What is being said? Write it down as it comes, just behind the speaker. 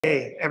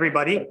Hey,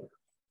 everybody.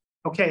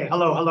 Okay,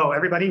 hello,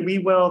 everybody. We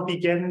will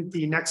begin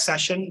the next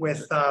session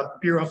with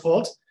Buro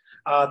Happold.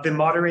 The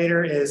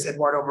moderator is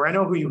Eduardo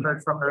Moreno, who you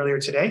heard from earlier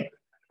today.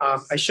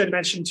 I should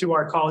mention to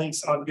our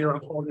colleagues on Buro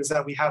Happold is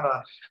that we have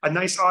a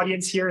nice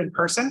audience here in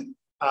person.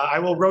 I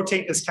will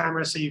rotate this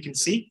camera so you can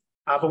see,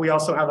 but we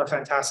also have a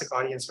fantastic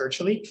audience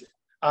virtually.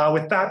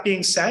 With that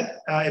being said,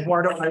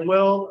 Eduardo, I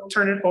will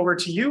turn it over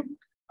to you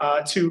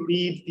to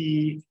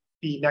lead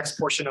the next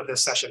portion of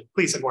this session.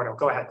 Please, Eduardo,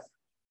 go ahead.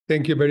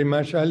 Thank you very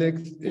much,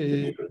 Alex.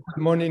 Good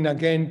morning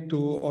again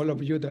to all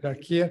of you that are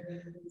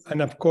here.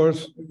 And of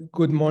course,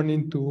 good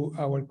morning to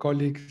our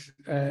colleagues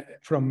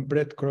from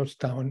Brent Cross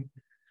Town.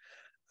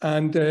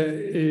 And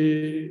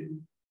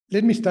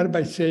let me start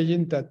by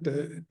saying that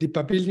the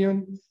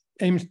pavilion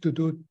aims to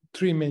do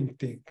three main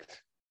things.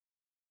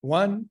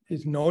 One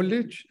is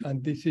knowledge,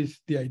 and this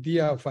is the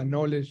idea of a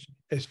knowledge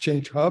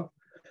exchange hub,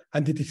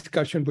 and the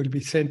discussion will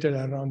be centered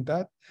around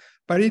that.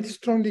 But it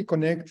strongly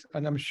connects,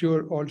 and I'm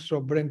sure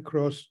also Brent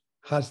Cross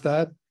has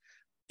that,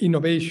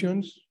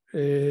 innovations,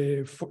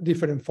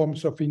 different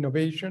forms of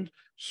innovation,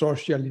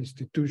 social,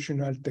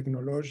 institutional,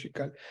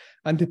 technological.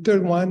 And the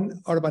third one,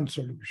 urban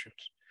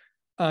solutions.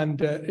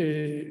 And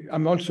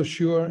I'm also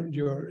sure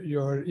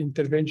your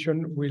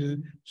intervention will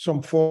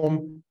some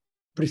form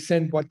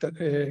present what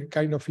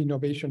kind of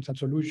innovations and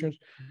solutions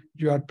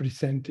you are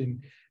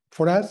presenting.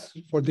 For us,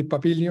 for the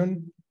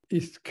pavilion,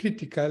 it's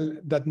critical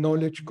that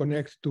knowledge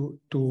connects to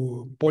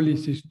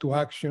policies, to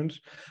actions.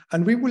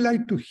 And we would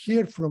like to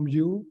hear from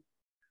you,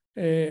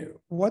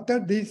 what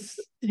are these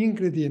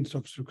ingredients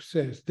of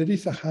success? There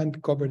is a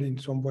hand covering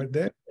somewhere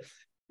there.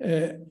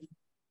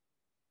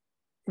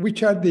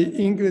 Which are the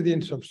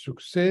ingredients of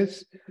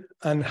success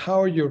and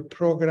how your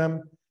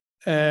program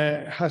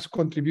has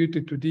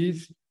contributed to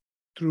this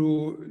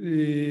through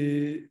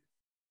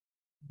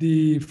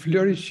the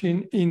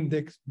Flourishing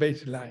Index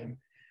baseline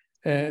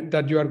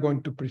that you are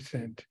going to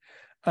present.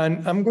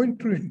 And I'm going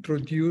to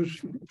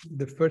introduce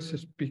the first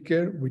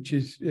speaker, which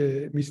is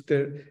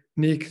Mr.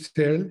 Nick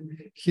Searle.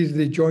 He's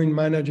the joint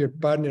manager,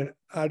 partner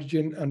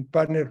Argent and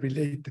partner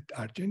related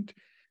Argent.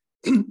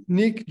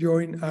 Nick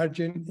joined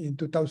Argent in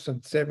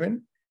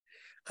 2007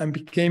 and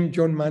became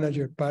joint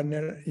manager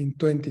partner in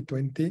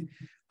 2020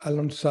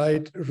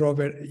 alongside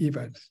Robert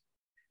Evans.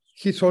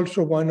 He's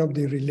also one of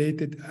the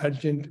related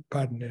Argent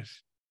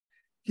partners.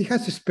 He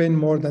has spent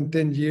more than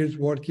 10 years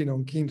working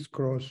on King's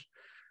Cross,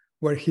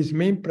 where his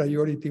main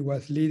priority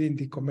was leading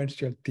the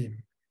commercial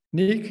team.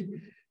 Nick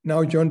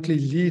now jointly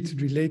leads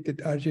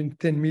related Argent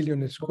 10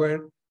 million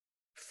square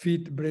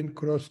feet Brent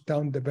Cross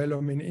Town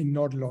development in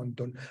North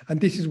London. And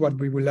this is what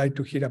we would like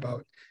to hear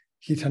about.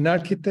 He's an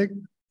architect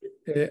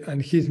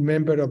and he's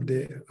member of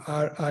the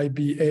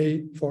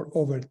RIBA for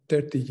over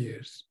 30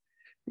 years.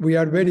 We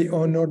are very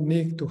honored,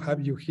 Nick, to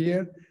have you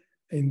here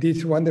in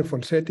this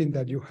wonderful setting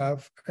that you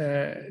have.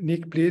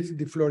 Nick, please,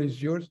 the floor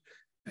is yours.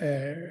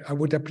 I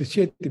would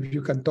appreciate if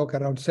you can talk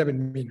around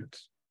 7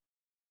 minutes.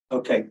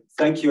 Okay,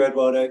 thank you,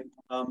 Eduardo.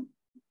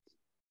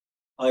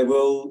 I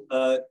will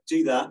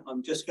do that.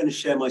 I'm just going to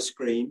share my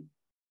screen.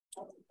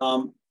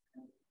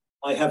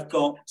 I have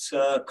got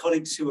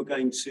colleagues who are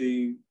going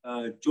to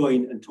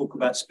join and talk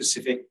about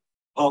specific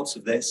parts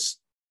of this.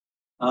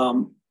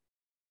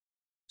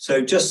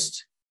 So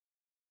just,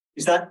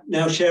 is that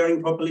now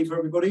sharing properly for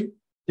everybody?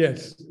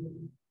 Yes.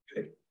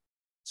 Good.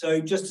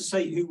 So just to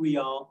say who we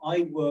are,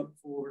 I work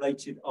for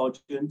related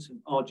Argent, and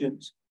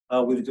Argent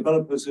with the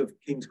developers of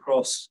King's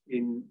Cross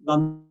in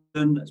London.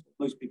 That's what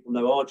most people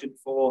know Argent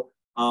for.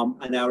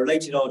 And our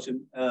related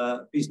Argent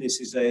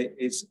business is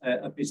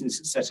a business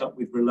that's set up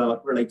with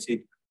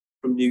related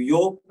from New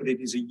York, but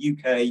it is a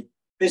UK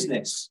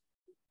business.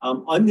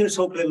 I'm going to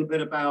talk a little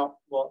bit about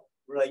what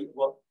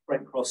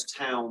Brent Cross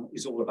Town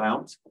is all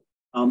about.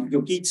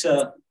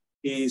 Yogita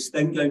is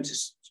then going to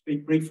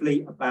speak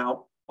briefly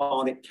about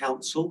Barnet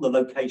Council, the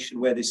location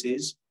where this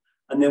is.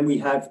 And then we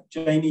have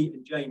Jamie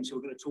and James who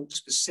are going to talk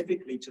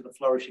specifically to the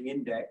Flourishing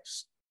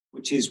Index,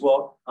 which is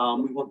what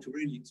we want to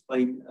really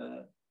explain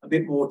a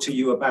bit more to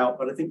you about.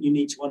 But I think you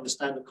need to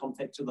understand the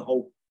context of the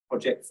whole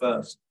project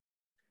first.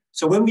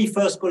 So when we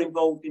first got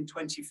involved in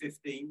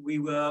 2015, we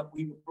were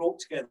brought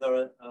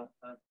together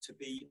to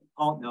be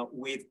a partner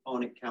with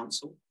Barnet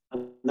Council.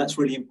 And that's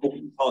really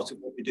important part of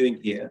what we're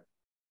doing here.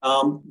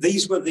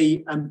 These were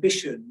the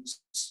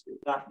ambitions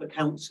that the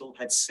council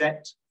had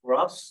set for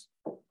us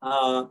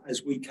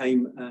as we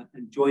came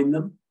and joined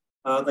them.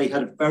 They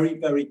had a very,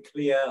 very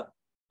clear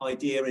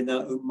idea in their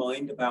own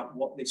mind about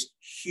what this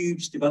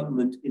huge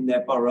development in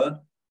their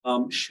borough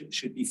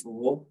should be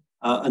for,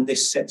 and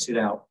this sets it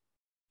out.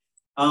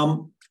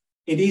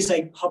 It is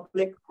a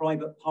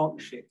public-private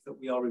partnership that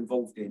we are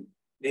involved in.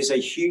 It is a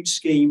huge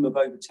scheme of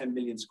over 10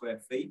 million square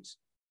feet.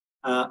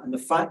 And the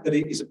fact that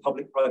it is a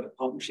public-private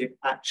partnership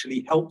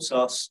actually helps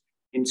us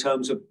in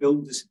terms of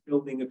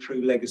building a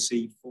true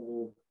legacy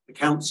for the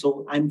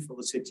council and for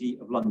the City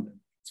of London.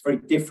 It's very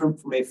different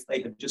from if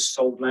they had just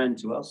sold land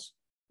to us.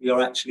 We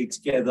are actually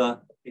together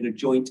in a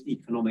joint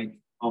economic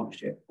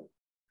partnership.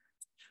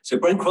 So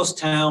Brent Cross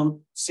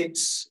Town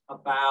sits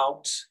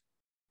about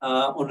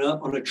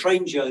on a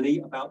train journey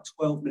about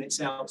 12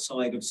 minutes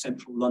outside of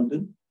central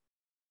London.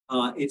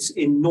 It's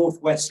in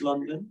northwest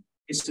London.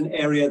 It's an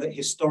area that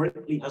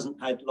historically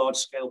hasn't had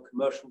large-scale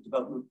commercial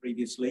development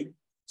previously.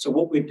 So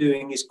what we're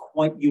doing is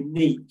quite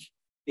unique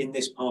in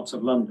this part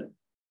of London.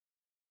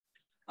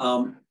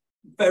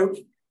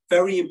 Very,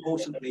 very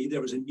importantly,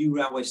 there is a new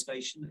railway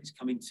station that is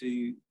coming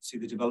to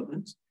the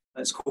development.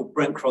 It's called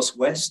Brent Cross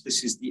West.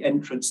 This is the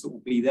entrance that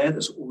will be there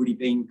that's already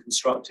been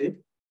constructed.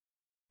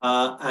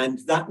 And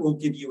that will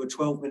give you a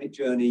 12-minute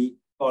journey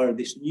via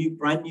this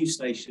brand new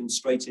station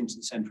straight into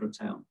the centre of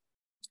town.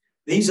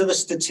 These are the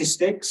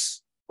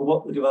statistics for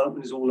what the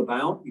development is all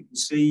about. You can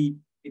see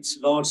it's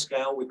large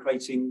scale. We're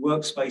creating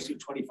workspace of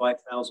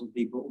 25,000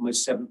 people,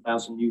 almost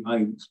 7,000 new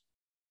homes.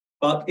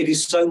 But it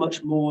is so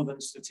much more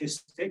than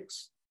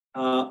statistics.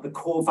 The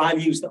core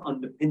values that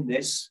underpin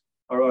this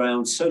are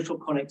around social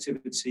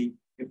connectivity,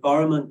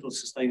 environmental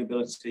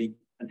sustainability,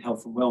 and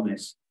health and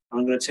wellness. And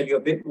I'm going to tell you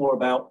a bit more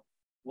about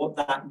what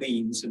that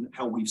means and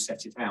how we've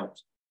set it out.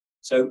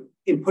 So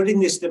in putting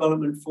this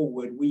development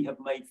forward, we have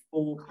made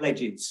 4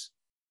 pledges.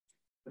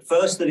 The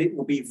first, that it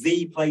will be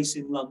the place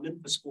in London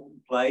for sport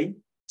and play.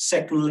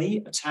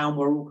 Secondly, a town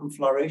where all can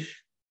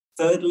flourish.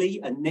 Thirdly,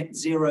 a net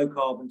zero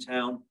carbon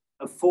town.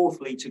 And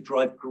fourthly, to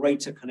drive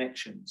greater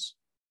connections.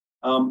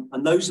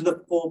 And those are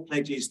the 4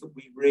 pledges that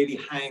we really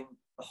hang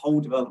the whole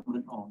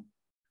development on.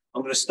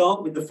 I'm going to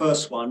start with the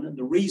first one. And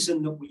the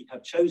reason that we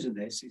have chosen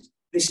this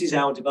is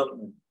our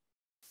development.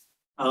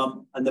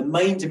 And the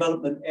main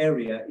development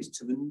area is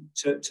to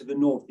the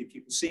north. If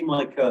you can see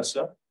my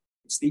cursor,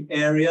 it's the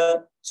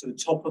area to the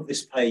top of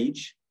this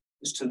page,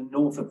 is to the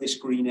north of this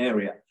green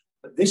area.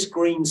 But this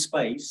green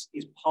space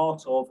is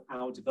part of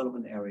our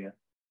development area.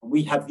 And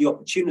we have the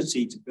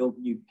opportunity to build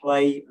new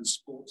play and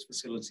sports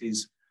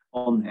facilities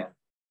on there.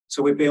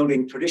 So we're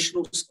building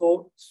traditional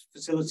sports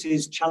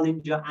facilities,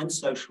 challenger and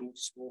social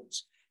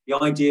sports. The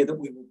idea that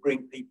we will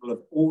bring people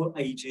of all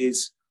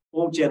ages,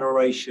 all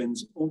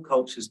generations, all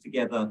cultures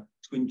together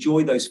to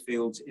enjoy those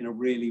fields in a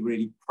really,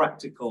 really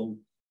practical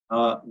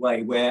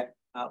way, where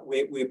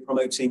we're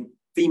promoting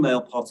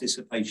female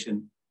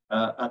participation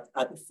at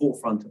the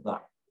forefront of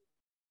that.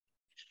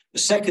 The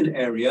second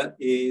area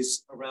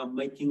is around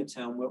making a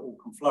town where all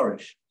can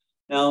flourish.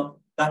 Now,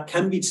 that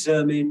can be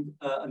determined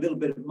a little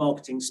bit of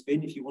marketing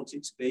spin if you want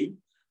it to be.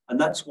 And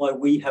that's why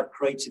we have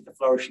created the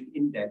Flourishing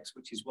Index,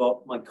 which is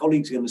what my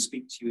colleagues are going to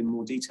speak to you in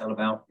more detail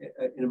about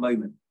in a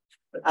moment.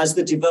 But as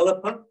the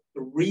developer,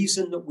 the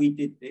reason that we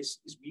did this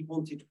is we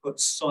wanted to put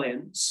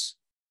science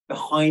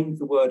behind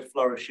the word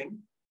flourishing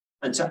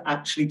and to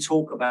actually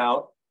talk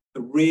about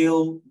the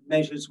real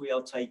measures we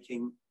are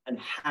taking and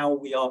how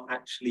we are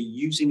actually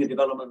using a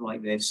development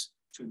like this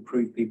to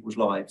improve people's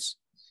lives.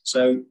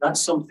 So that's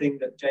something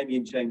that Jamie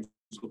and James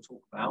will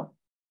talk about.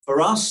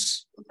 For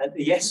us, at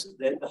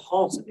the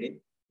heart of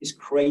it is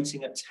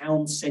creating a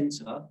town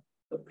centre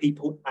that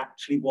people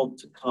actually want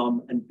to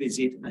come and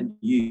visit and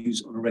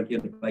use on a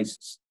regular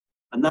basis.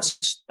 And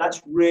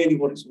that's really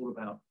what it's all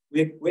about.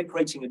 We're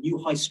creating a new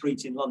high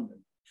street in London.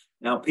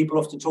 Now, people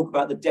often talk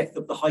about the death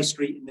of the high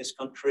street in this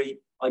country.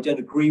 I don't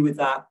agree with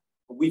that,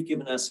 but we've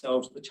given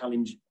ourselves the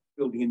challenge of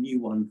building a new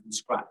one from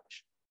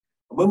scratch.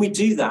 And when we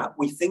do that,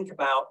 we think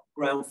about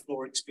ground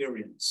floor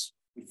experience.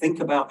 We think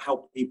about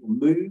how people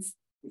move.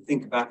 We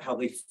think about how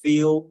they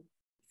feel. We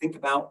think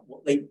about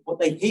what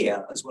they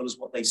hear as well as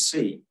what they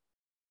see.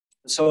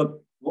 And so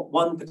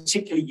one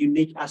particularly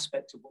unique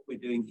aspect of what we're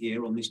doing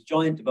here on this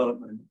giant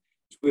development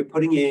is we're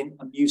putting in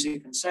a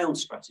music and sound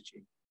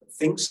strategy that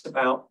thinks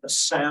about the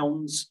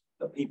sounds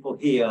that people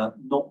hear,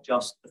 not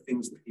just the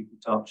things that people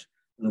touch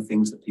and the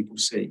things that people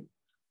see.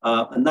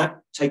 And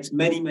that takes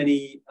many,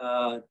 many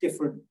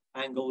different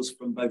angles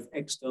from both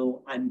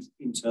external and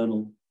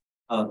internal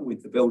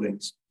with the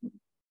buildings.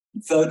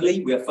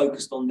 Thirdly, we are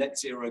focused on net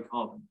zero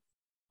carbon.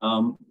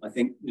 I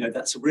think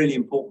that's a really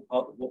important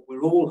part of what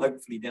we're all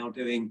hopefully now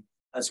doing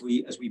as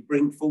we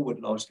bring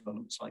forward large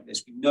developments like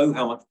this. We know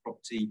how much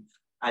property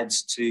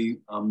adds to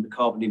the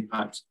carbon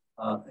impact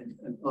on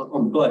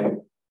the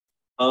globe.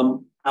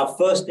 Our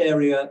first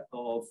area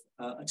of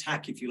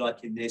attack, if you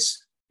like, in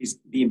this is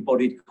the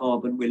embodied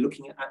carbon. We're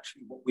looking at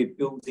actually what we're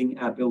building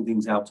our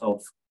buildings out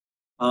of.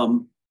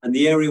 And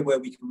the area where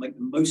we can make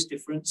the most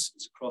difference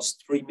is across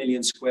 3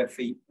 million square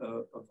feet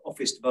of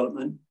office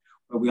development,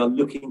 where we are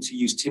looking to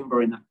use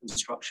timber in that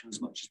construction as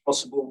much as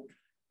possible.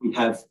 We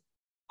have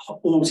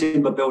all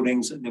timber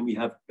buildings, and then we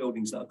have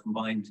buildings that are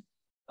combined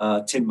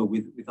timber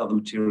with other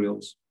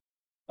materials.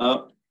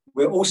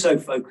 We're also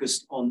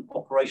focused on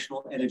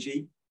operational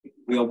energy.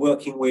 We are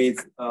working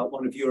with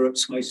one of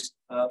Europe's most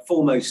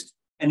foremost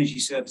energy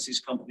services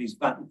companies,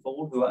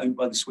 Vattenfall, who are owned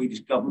by the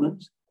Swedish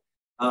government.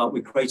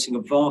 We're creating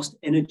a vast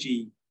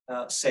energy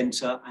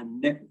centre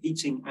and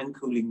heating and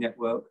cooling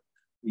network.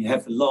 We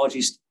have the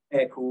largest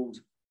air-cooled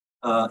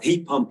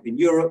heat pump in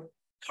Europe,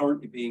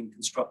 currently being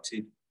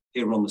constructed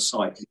here on the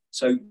site.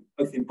 So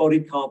both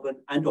embodied carbon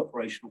and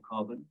operational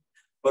carbon,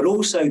 but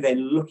also then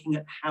looking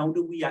at how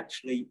do we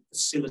actually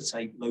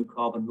facilitate low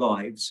carbon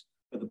lives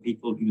for the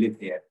people who live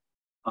here.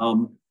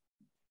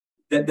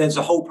 there's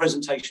a whole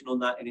presentation on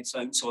that in its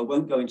own, so I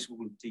won't go into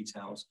all the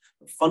details.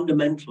 But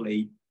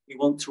fundamentally, we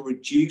want to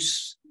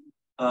reduce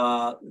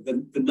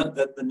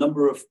the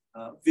number of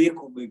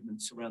vehicle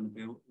movements around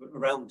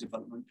the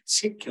development,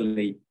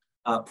 particularly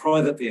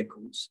private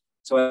vehicles.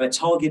 So our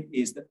target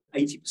is that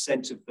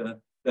 80% of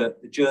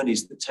the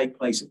journeys that take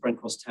place at Brent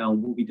Cross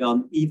Town will be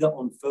done either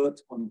on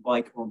foot, on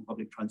bike, or on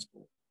public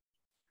transport.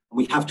 And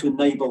we have to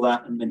enable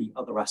that and many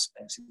other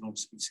aspects in order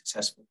to be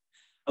successful.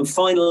 And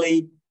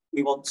finally,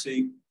 we want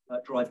to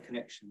drive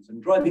connections.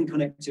 And driving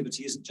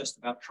connectivity isn't just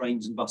about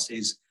trains and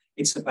buses.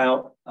 It's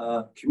about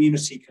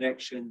community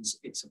connections.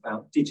 It's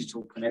about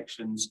digital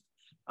connections.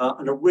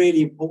 And a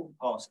really important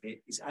part of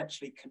it is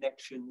actually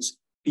connections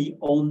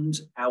beyond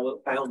our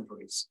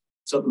boundaries.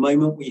 So at the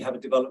moment, we have a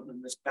development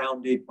that's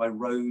bounded by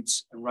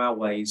roads and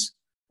railways.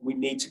 We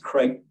need to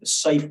create the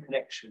safe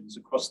connections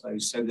across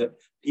those so that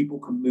people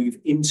can move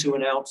into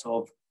and out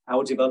of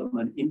our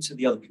development into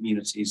the other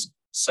communities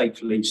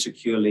safely,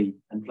 securely,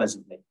 and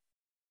pleasantly.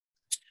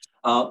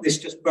 This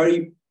just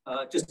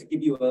to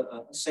give you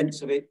a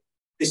sense of it,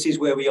 this is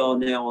where we are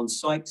now on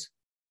site.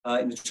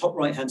 In the top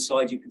right-hand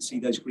side, you can see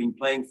those green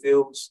playing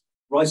fields.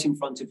 Right in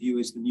front of you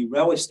is the new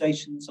railway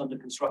station that's under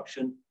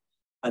construction.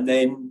 And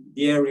then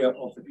the area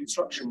of the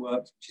construction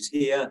work, which is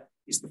here,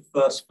 is the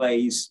first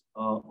phase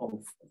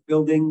of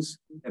buildings.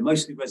 They're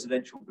mostly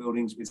residential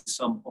buildings with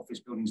some office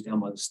buildings down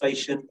by the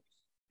station.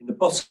 In the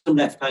bottom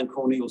left-hand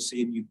corner, you'll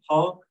see a new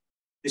park.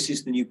 This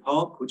is the new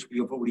park, which we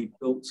have already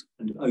built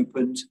and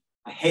opened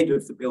ahead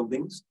of the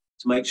buildings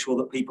to make sure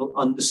that people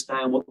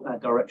understand what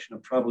that direction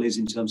of travel is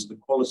in terms of the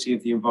quality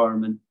of the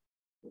environment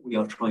that we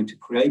are trying to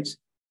create.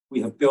 We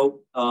have built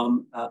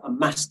a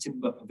mass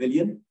timber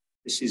pavilion.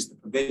 This is the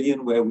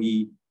pavilion where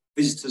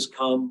visitors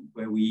come,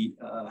 where we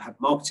have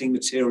marketing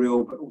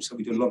material, but also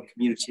we do a lot of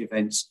community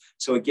events.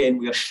 So again,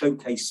 we are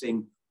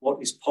showcasing what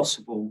is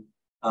possible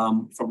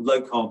from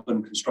low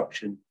carbon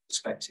construction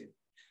perspective.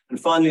 And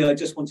finally, I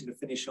just wanted to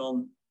finish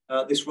on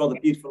this rather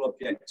beautiful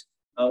object.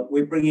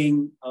 We're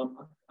bringing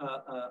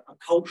a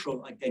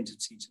cultural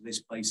identity to this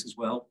place as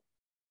well.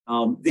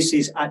 This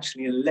is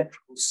actually an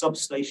electrical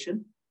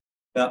substation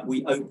that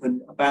we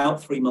opened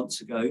about 3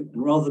 months ago.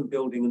 And rather than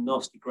building a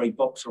nasty grey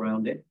box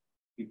around it,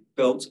 we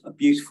built a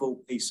beautiful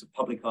piece of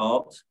public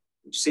art,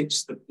 which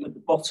sits at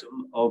the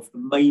bottom of the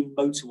main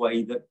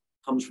motorway that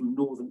comes from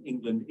Northern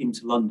England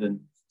into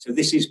London. So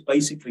this is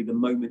basically the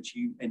moment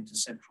you enter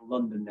central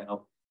London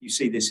now. You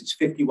see this, it's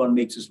 51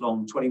 metres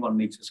long, 21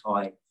 metres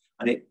high.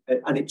 And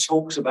it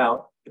talks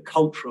about the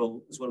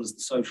cultural as well as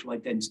the social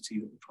identity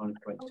that we're trying to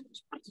create in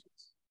this place.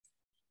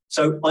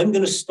 So I'm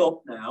going to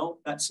stop now.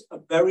 That's a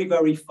very,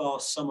 very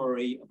fast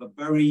summary of a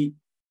very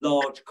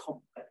large,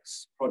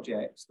 complex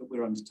project that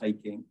we're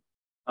undertaking.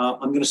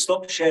 I'm going to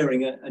stop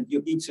sharing it. And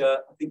Yogita,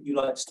 I think you'd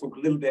like to talk a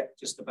little bit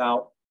just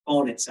about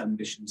Barnet's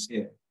ambitions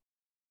here.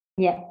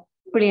 Yeah,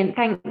 brilliant.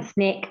 Thanks,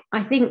 Nick.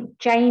 I think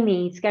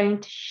Jamie's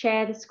going to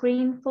share the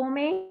screen for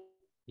me.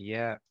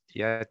 Yeah,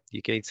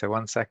 Yogita,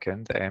 1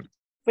 second.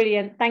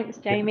 Brilliant. Thanks,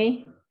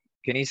 Jamie.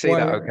 Can you see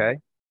that okay?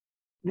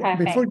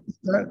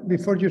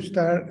 Before you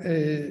start,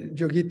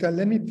 Yogita,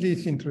 let me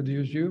please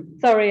introduce you.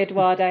 Sorry,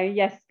 Eduardo.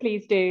 Yes,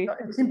 please do.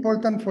 It's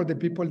important for the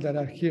people that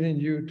are hearing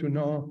you to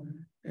know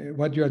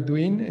what you are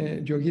doing.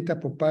 Yogita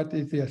Popat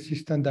is the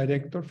Assistant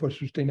Director for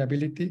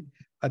Sustainability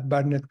at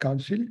Barnet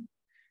Council.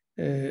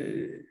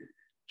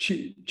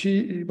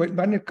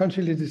 Barnet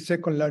Council is the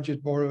second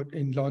largest borough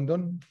in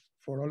London,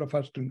 for all of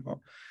us to know.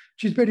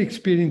 She's very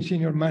experienced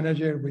senior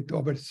manager with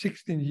over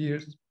 16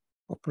 years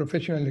of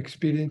professional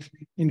experience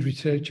in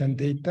research and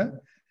data,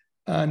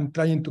 and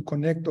trying to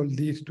connect all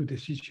this to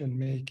decision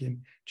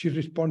making. She's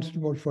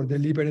responsible for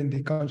delivering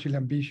the council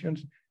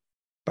ambitions,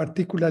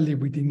 particularly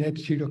with the net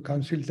zero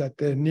council that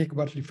Nick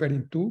was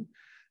referring to.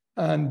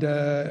 And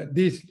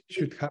this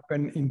should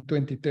happen in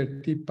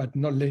 2030, but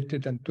not later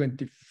than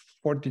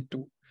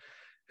 2042.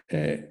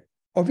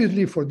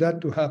 Obviously, for that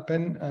to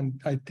happen, and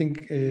I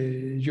think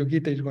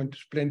Yogita is going to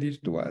explain this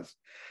to us,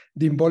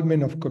 the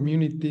involvement of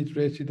communities,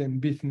 resident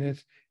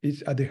business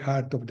is at the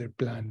heart of their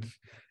plans.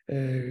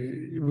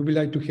 We would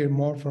like to hear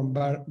more from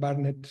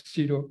Barnet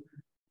Zero,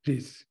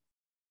 please.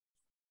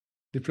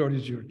 The floor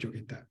is yours,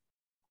 Yogita.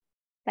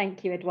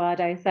 Thank you,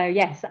 Eduardo. So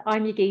yes,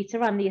 I'm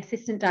Yogita. I'm the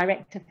Assistant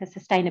Director for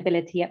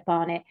Sustainability at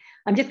Barnet.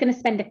 I'm just going to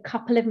spend a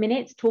couple of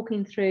minutes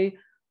talking through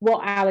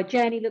what our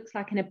journey looks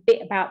like and a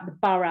bit about the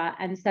borough.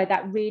 And so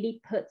that really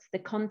puts the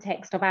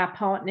context of our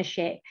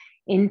partnership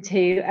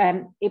into,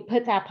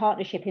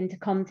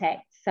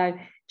 context. So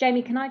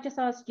Jamie, can I just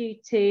ask you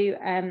to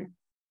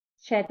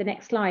share the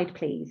next slide,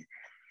 please?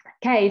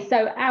 Okay,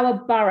 so our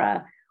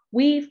borough,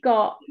 we've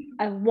got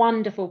a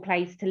wonderful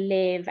place to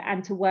live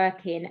and to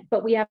work in,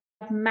 but we have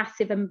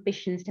massive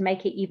ambitions to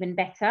make it even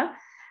better.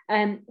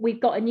 We've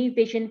got a new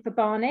vision for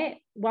Barnet,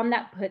 one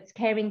that puts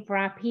caring for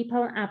our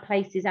people, our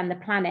places and the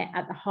planet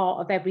at the heart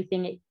of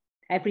everything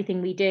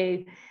we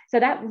do. So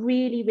that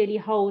really, really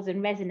holds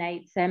and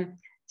resonates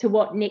to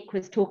what Nick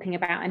was talking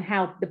about and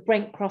how the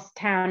Brent Cross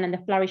Town and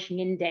the Flourishing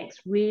Index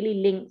really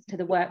links to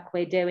the work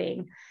we're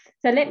doing.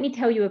 So let me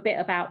tell you a bit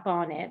about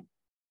Barnet.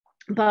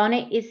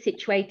 Barnet is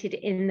situated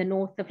in the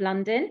north of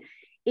London.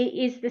 It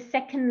is the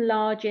second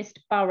largest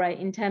borough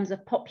in terms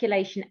of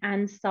population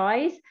and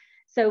size.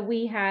 So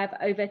we have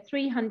over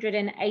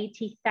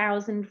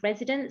 380,000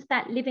 residents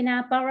that live in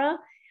our borough,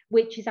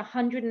 which is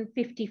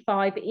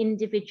 155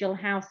 individual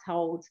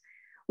households.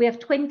 We have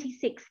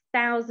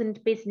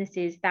 26,000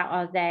 businesses that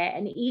are there,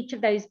 and each of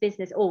those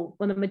businesses, or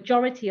well, the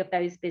majority of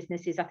those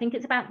businesses, I think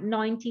it's about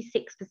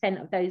 96%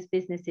 of those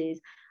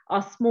businesses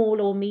are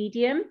small or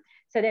medium.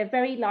 So they're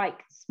very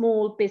like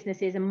small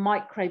businesses and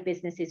micro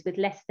businesses with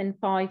less than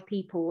 5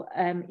 people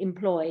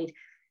employed.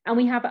 And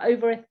we have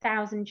over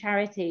 1,000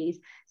 charities.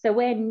 So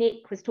where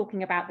Nick was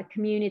talking about the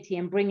community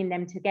and bringing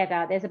them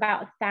together, there's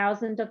about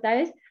 1,000 of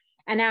those.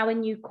 And our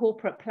new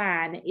corporate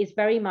plan is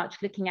very much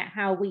looking at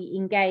how we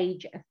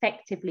engage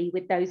effectively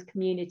with those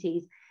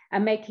communities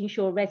and making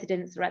sure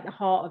residents are at the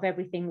heart of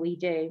everything we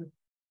do.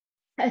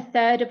 A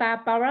third of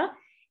our borough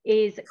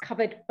is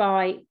covered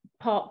by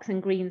parks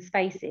and green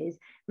spaces,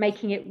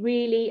 making it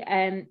really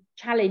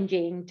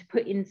challenging to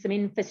put in some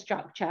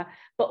infrastructure,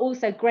 but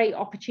also great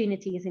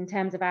opportunities in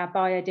terms of our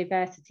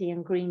biodiversity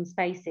and green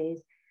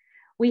spaces.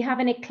 We have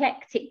an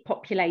eclectic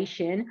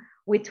population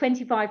with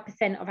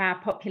 25% of our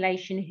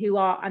population who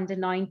are under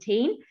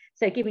 19,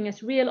 so giving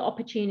us real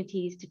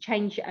opportunities to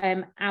change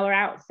our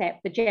outset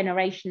for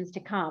generations to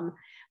come.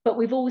 But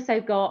we've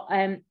also got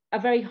a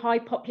very high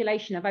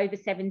population of over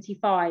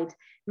 75,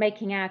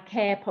 making our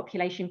care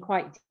population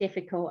quite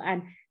difficult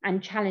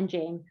and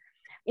challenging.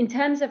 In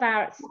terms of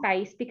our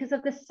space, because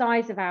of the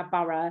size of our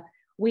borough,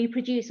 we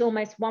produce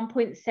almost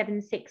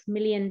 1.76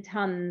 million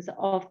tonnes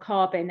of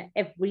carbon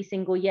every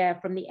single year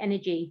from the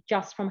energy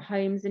just from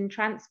homes and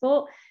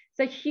transport.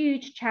 So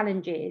huge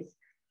challenges.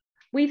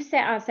 We've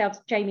set ourselves,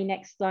 Jamie,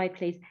 next slide,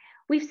 please.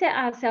 We've set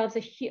ourselves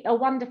a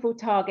wonderful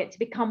target to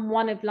become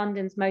one of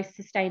London's most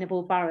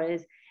sustainable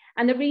boroughs.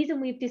 And the reason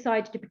we've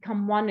decided to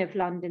become one of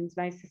London's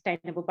most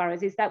sustainable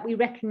boroughs is that we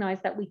recognise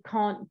that we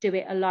can't do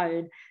it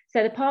alone.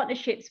 So the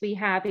partnerships we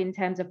have in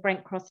terms of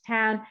Brent Cross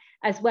Town,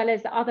 as well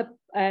as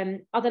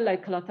other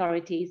local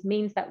authorities,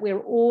 means that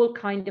we're all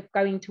kind of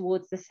going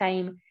towards the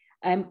same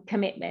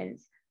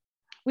commitments.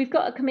 We've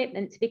got a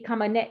commitment to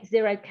become a net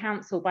zero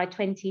council by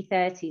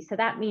 2030. So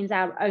that means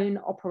our own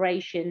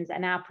operations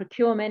and our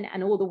procurement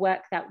and all the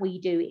work that we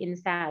do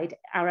inside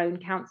our own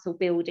council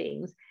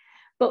buildings.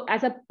 But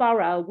as a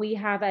borough, we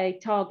have a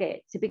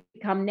target to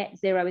become net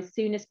zero as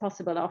soon as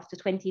possible after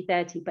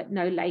 2030, but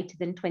no later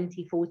than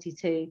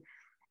 2042.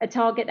 A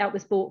target that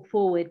was brought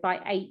forward by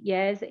 8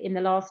 years in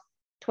the last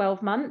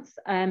 12 months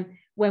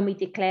when we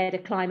declared a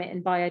climate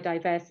and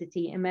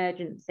biodiversity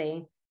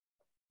emergency.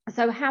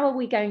 So how are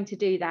we going to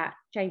do that?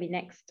 Jamie,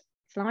 next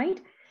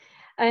slide.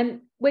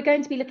 We're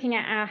going to be looking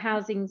at our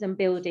housings and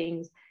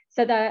buildings.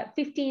 So the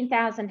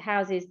 15,000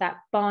 houses that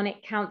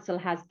Barnet Council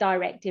has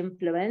direct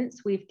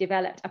influence, we've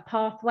developed a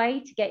pathway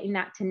to getting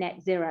that to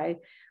net zero.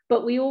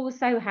 But we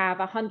also have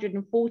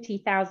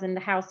 140,000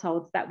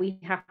 households that we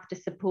have to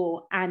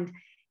support and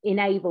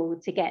enable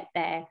to get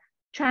there.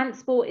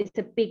 Transport is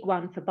a big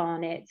one for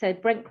Barnet. So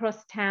Brent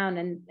Cross Town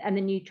and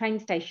the new train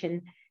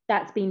station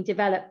that's been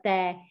developed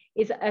there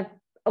is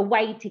a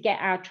way to get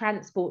our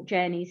transport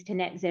journeys to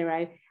net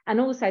zero, and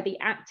also the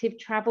active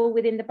travel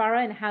within the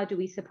borough and how do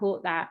we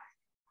support that.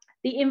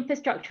 The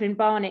infrastructure in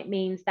Barnet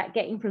means that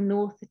getting from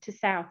north to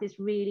south is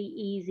really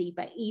easy,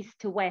 but east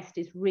to west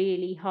is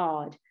really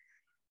hard.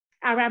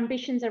 Our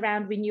ambitions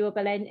around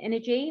renewable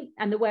energy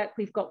and the work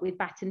we've got with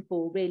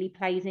Vattenfall really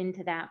plays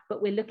into that,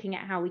 but we're looking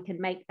at how we can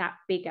make that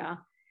bigger.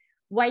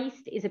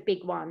 Waste is a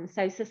big one.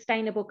 So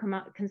sustainable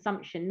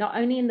consumption, not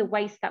only in the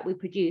waste that we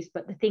produce,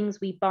 but the things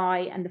we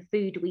buy and the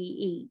food we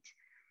eat.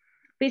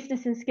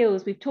 Business and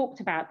skills, we've talked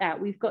about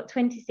that. We've got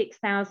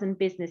 26,000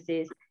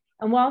 businesses.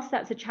 And whilst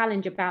that's a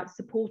challenge about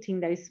supporting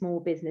those small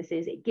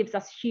businesses, it gives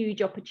us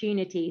huge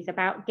opportunities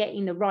about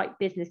getting the right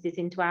businesses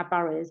into our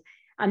boroughs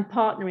and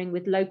partnering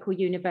with local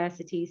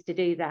universities to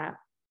do that.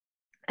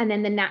 And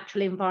then the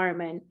natural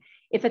environment.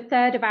 If a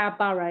third of our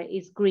borough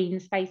is green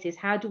spaces,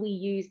 how do we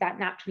use that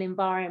natural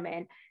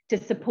environment to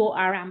support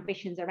our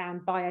ambitions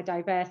around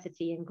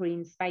biodiversity and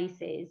green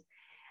spaces?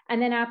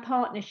 And then our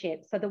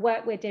partnerships. So the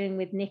work we're doing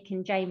with Nick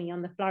and Jamie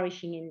on the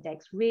Flourishing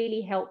Index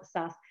really helps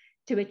us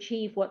to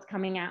achieve what's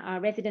coming out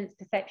our residents'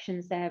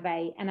 perception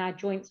survey and our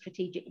joint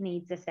strategic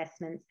needs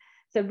assessments.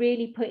 So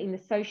really putting the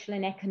social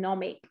and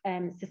economic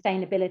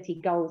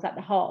sustainability goals at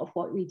the heart of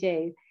what we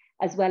do,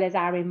 as well as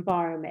our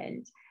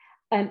environment.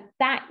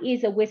 That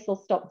is a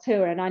whistle-stop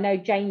tour, and I know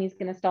Jamie's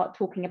going to start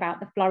talking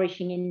about the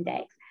Flourishing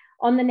Index.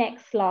 On the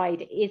next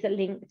slide is a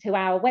link to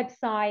our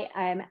website,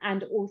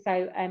 and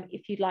also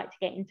if you'd like to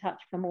get in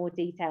touch for more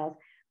details.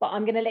 But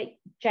I'm going to let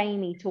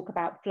Jamie talk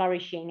about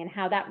flourishing and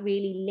how that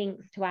really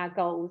links to our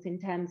goals in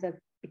terms of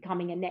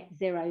becoming a net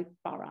zero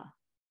borough.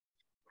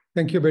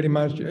 Thank you very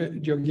much,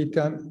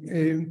 Yogita.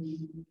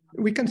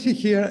 We can see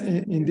here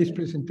in this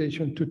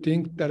presentation two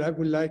things that I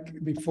would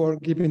like, before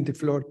giving the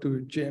floor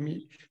to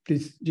Jamie.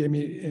 Please,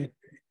 Jamie,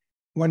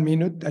 1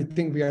 minute. I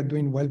think we are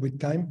doing well with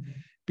time,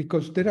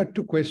 because there are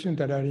two questions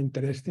that are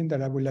interesting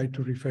that I would like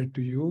to refer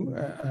to you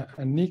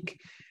and Nick.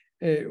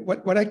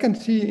 What I can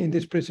see in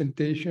this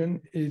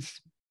presentation is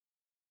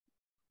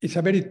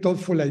a very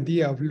thoughtful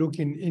idea of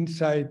looking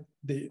inside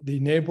the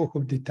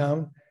neighborhood, the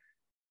town,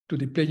 to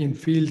the playing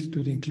fields,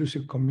 to the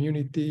inclusive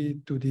community,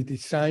 to the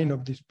design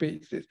of the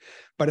spaces,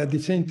 but at the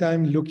same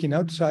time, looking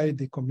outside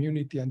the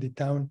community and the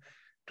town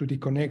to the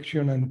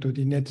connection and to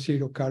the net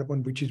zero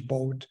carbon, which is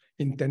both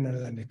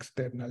internal and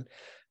external,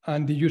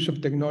 and the use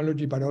of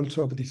technology, but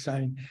also of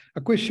design.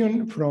 A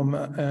question from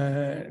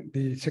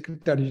the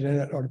Secretary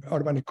General of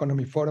Urban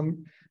Economy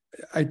Forum,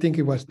 I think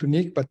it was to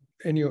Nick, but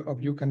any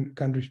of you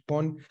can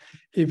respond.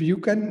 If you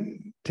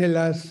can tell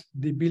us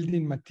the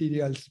building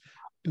materials,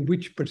 to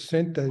which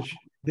percentage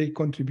they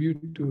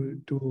contribute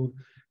to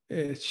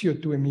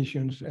CO2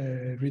 emissions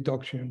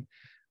reduction.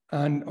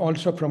 And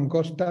also from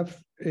Gustav,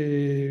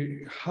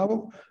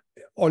 how,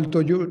 although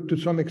you, to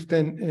some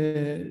extent,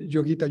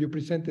 Yogita, you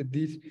presented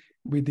this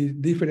with the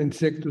different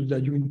sectors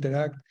that you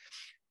interact,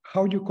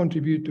 how you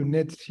contribute to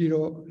net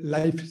zero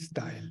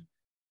lifestyle.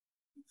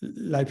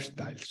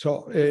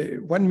 So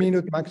 1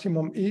 minute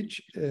maximum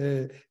each,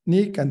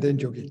 Nick and then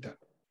Yogita,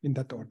 in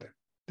that order.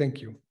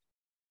 Thank you.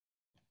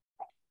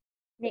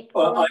 Nick,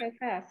 you want to go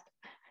first?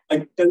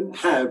 I don't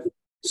have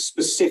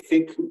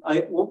specific,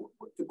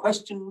 the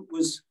question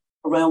was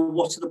around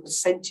what are the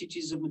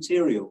percentages of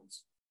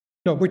materials?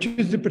 No, which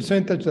is the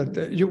percentage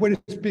that you were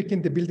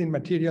speaking, the building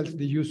materials,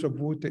 the use of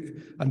wood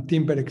and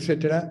timber,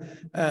 etc.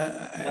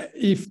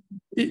 If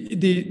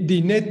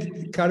the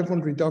net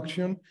carbon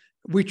reduction,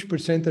 which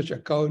percentage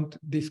account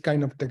this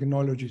kind of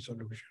technology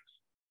solutions?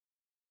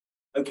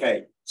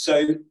 Okay,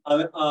 so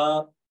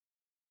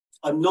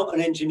I'm not an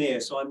engineer,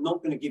 so I'm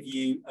not going to give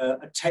you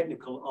a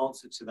technical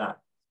answer to that.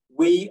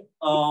 We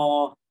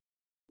are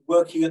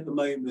working at the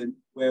moment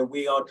where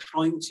we are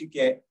trying to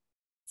get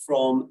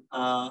from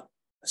a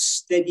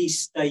steady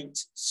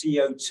state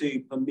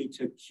CO2 per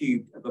meter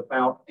cubed of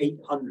about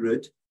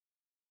 800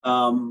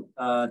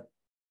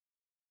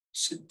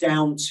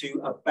 down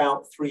to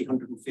about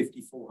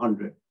 350,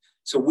 400.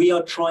 So we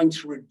are trying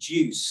to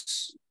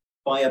reduce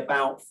by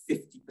about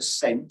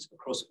 50%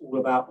 across all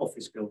of our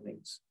office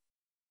buildings.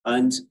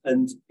 And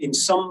in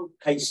some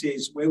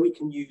cases where we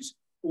can use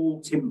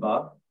all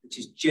timber, which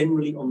is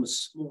generally on the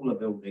smaller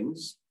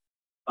buildings,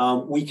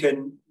 we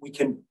can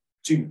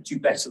do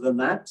better than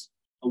that.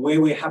 And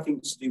where we're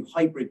having to do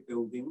hybrid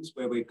buildings,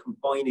 where we're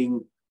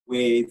combining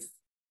with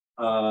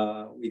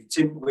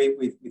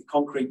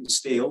concrete and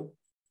steel,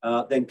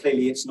 then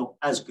clearly it's not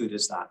as good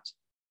as that.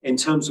 In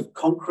terms of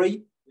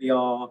concrete, we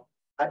are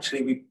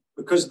actually,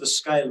 because of the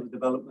scale of the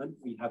development,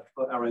 we have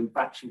put our own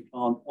batching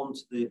plant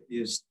onto the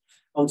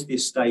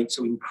estate,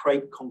 so we can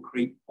create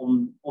concrete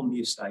on the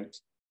estate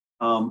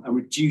and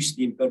reduce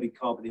the embodied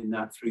carbon in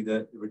that through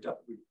the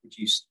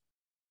reduced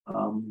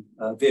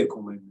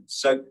vehicle movements.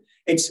 So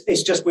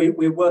it's just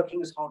we're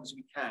working as hard as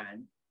we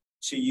can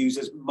to use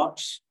as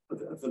much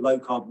of the low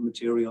carbon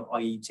material,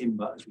 i.e.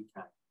 timber, as we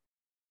can.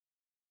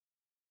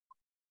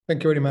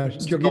 Thank you very much.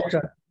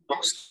 Yogita.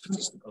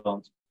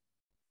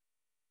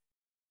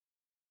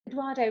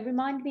 Eduardo,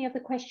 remind me of the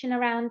question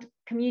around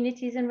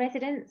communities and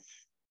residents.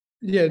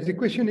 Yes, the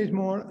question is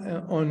more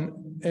on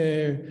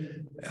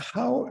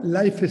how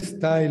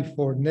lifestyle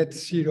for net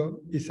zero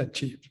is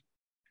achieved.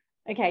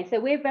 Okay, so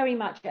we're very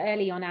much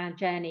early on our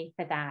journey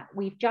for that.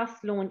 We've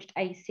just launched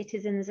a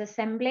citizens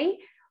assembly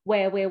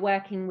where we're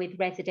working with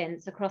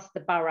residents across the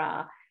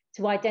borough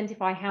to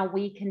identify how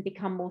we can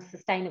become more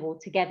sustainable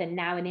together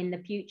now and in the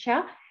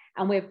future.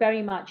 And we're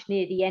very much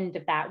near the end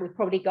of that. We've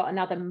probably got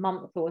another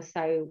month or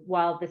so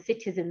while the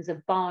citizens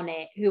of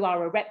Barnet, who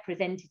are a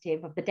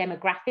representative of the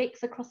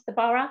demographics across the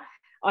borough,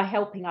 are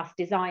helping us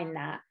design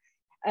that.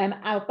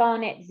 Our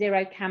Barnet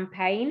Zero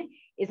campaign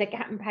is a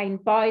campaign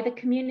by the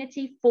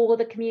community, for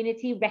the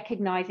community,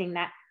 recognising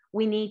that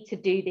we need to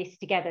do this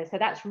together. So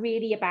that's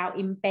really about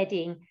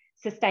embedding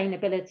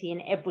sustainability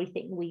in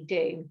everything we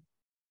do.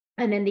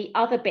 And then the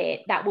other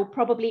bit that will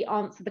probably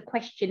answer the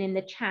question in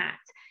the chat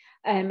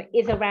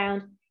is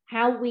around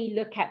how we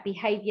look at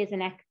behaviours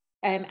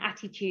and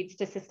attitudes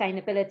to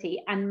sustainability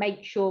and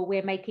make sure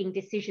we're making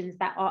decisions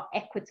that are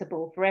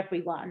equitable for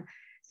everyone.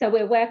 So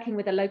we're working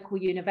with a local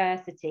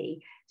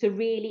university to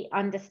really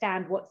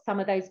understand what some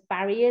of those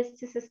barriers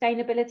to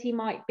sustainability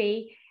might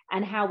be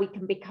and how we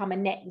can become a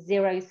net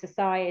zero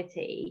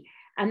society.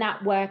 And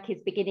that work is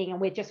beginning and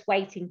we're just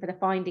waiting for the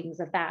findings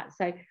of that.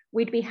 So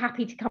we'd be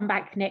happy to come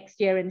back next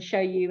year and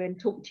show you and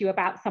talk to you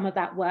about some of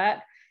that work,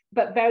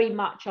 but very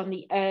much on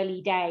the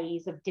early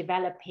days of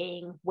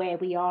developing where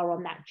we are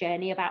on that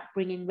journey about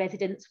bringing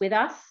residents with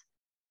us.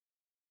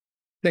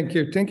 Thank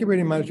you. Thank you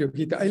very much,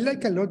 Yogita. I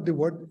like a lot the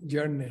word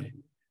journey.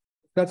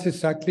 That's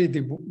exactly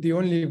the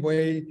only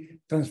way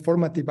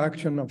transformative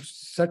action of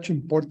such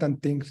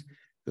important things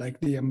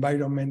like the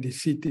environment, the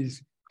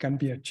cities can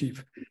be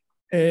achieved.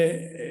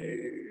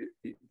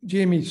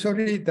 Jamie,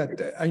 sorry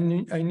that I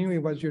knew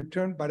it was your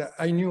turn, but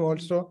I knew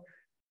also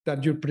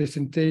that your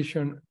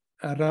presentation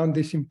around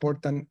this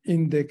important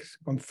index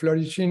on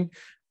flourishing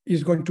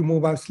is going to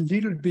move us a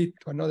little bit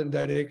to another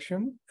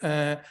direction.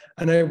 And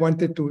I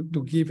wanted to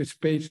give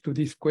space to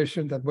these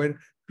questions that were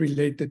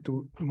related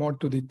to more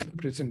to the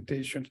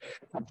presentations.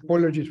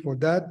 Apologies for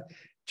that.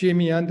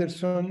 Jamie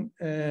Anderson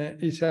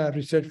is a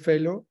research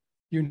fellow,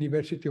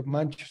 University of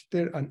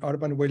Manchester, and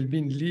urban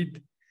well-being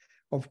lead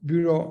of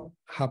Buro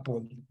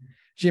Happold.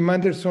 Jim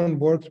Anderson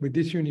works with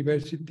this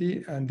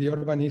university and the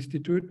Urban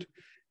Institute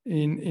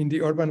in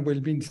the urban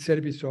well-being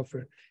service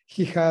offer.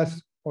 He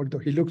has, although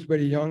he looks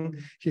very young,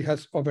 he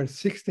has over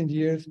 16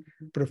 years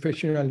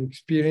professional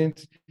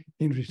experience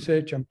in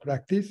research and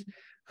practice,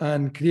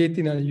 and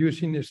creating and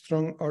using a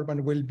strong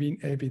urban well-being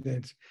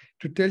evidence.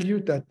 To tell you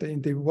that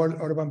in the World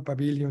Urban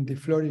Pavilion, the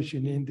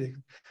Flourishing Index,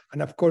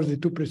 and of course the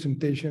two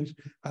presentations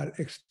are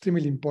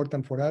extremely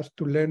important for us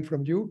to learn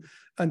from you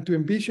and to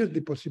envision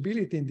the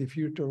possibility in the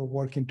future of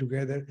working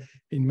together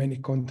in many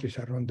countries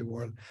around the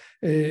world.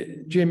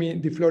 Jamie,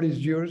 the floor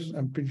is yours,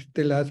 and please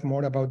tell us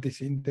more about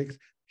this index,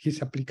 his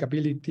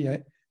applicability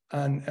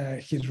and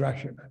his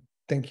rationale.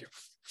 Thank you.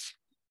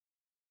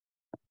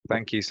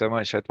 Thank you so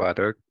much,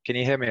 Eduardo. Can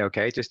you hear me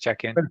okay? Just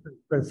checking.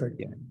 Perfect.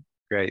 Yeah,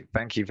 great.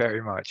 Thank you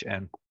very much.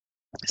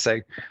 So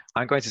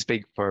I'm going to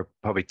speak for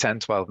probably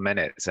 10, 12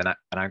 minutes, and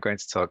I'm going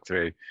to talk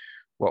through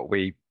what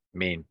we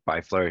mean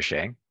by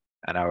flourishing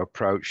and our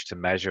approach to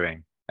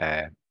measuring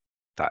that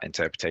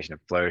interpretation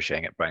of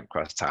flourishing at Brent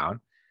Cross Town.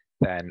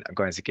 Then I'm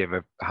going to give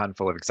a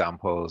handful of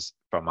examples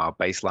from our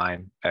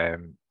baseline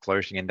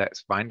Flourishing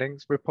Index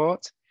findings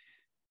report.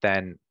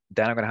 Then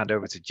I'm going to hand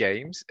over to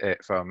James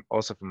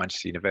also from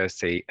Manchester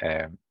University,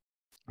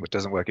 which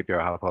doesn't work at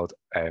Buro Happold,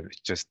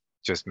 just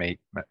me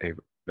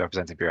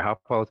representing Buro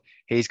Happold.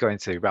 He's going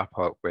to wrap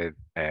up with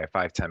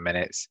 5-10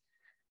 minutes,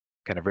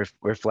 kind of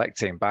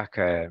reflecting back,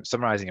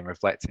 summarizing and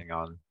reflecting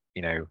on,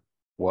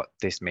 what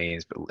this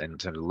means, but in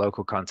terms of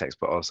local context,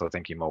 but also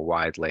thinking more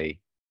widely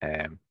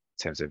in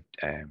terms of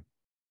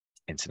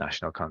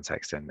international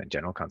context and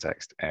general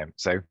context.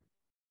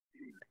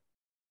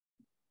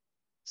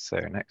 So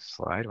next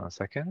slide, 1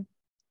 second.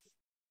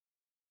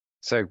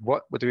 So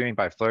what do we mean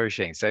by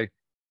flourishing? So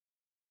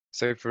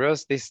for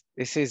us, this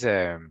is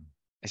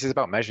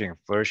about measuring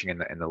flourishing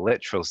in the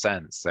literal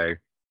sense. So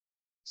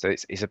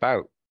it's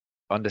about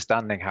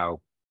understanding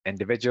how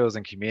individuals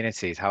and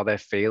communities, how they're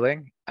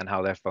feeling and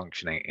how they're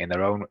functioning in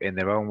their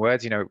own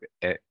words,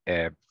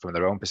 from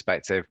their own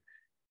perspective,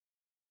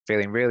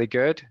 feeling really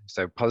good.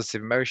 So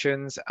positive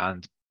emotions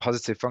and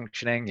positive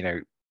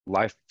functioning,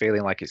 life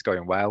feeling like it's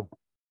going well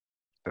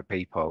for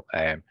people,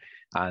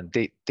 and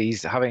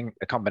these having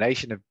a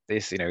combination of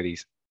this,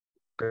 these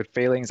good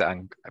feelings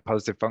and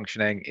positive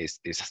functioning is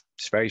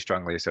very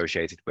strongly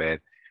associated with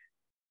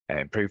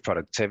improved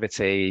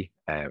productivity,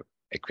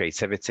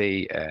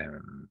 creativity,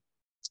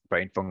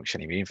 brain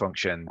function, immune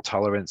function,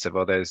 tolerance of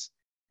others,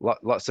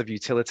 lots of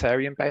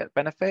utilitarian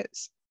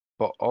benefits,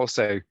 but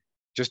also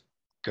just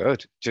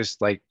good,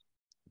 just like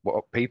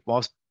what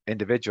most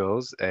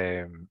individuals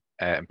and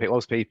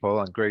most people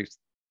and groups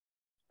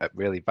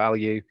really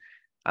value,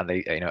 and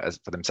they, as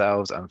for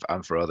themselves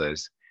and for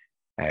others.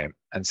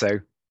 And so,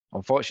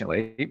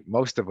 unfortunately,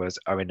 most of us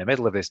are in the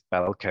middle of this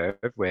bell curve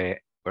where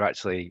we're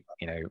actually,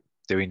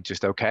 doing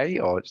just okay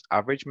or just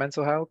average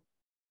mental health.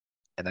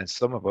 And then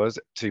some of us,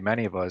 too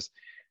many of us,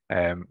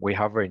 we're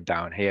hovering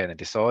down here in the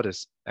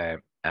disorders end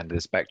of the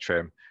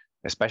spectrum,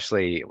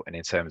 especially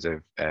in terms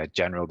of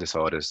general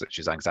disorders such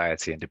as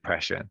anxiety and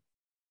depression.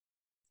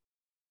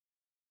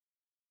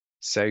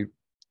 So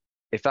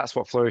if that's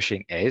what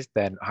flourishing is,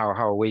 then how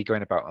are we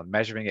going about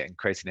measuring it and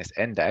creating this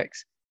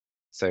index?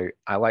 So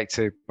I like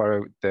to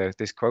borrow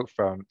this quote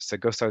from Sir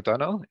Gus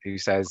O'Donnell, who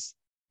says,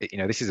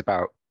 this is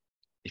about,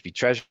 if you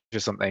treasure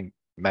something,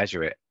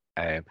 measure it.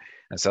 And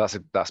so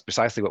that's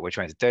precisely what we're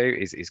trying to do,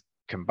 is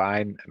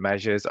combine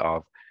measures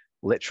of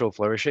literal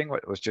flourishing,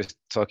 what I was just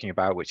talking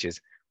about, which is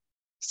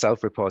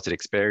self-reported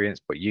experience,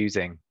 but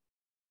using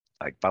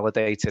like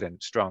validated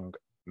and strong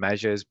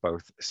measures,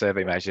 both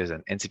survey measures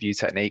and interview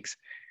techniques,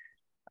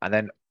 and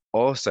then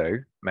also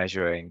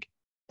measuring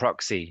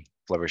proxy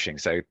flourishing.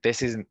 So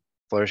this isn't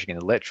flourishing in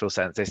the literal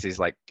sense. This is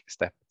like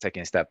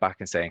taking a step back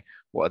and saying,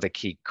 what are the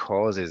key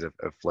causes of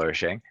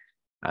flourishing?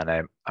 And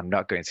I'm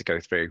not going to go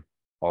through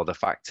all the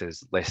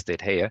factors listed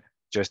here,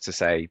 just to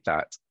say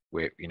that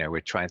we're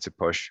trying to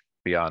push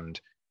beyond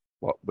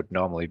what would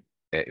normally,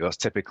 it was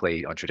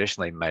typically or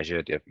traditionally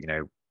measured,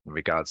 in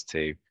regards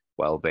to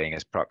well-being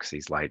as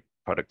proxies like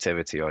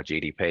productivity or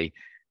GDP,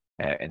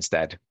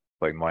 instead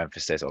putting more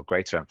emphasis or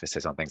greater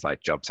emphasis on things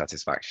like job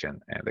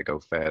satisfaction, and they go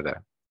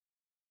further.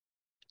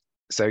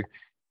 So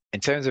in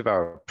terms of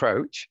our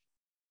approach,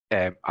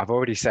 I've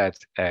already said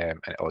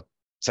or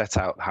set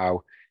out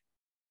how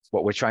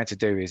what we're trying to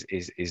do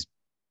is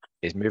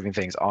moving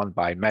things on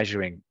by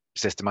measuring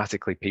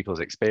systematically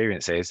people's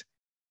experiences,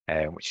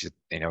 which is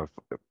a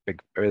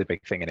really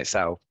big thing in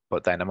itself.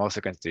 But then I'm also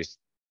going to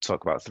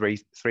talk about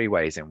three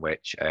ways in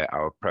which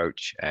our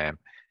approach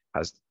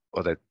has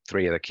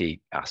three other key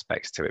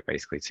aspects to it,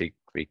 basically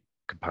three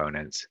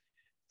components.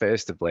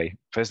 First of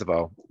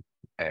all,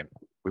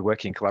 we're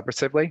working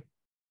collaboratively.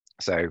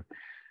 So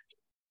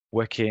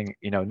working,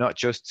 not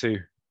just to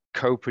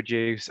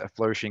co-produce a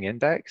flourishing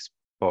index,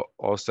 but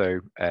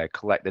also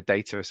collect the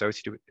data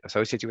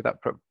associated with that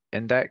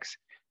index.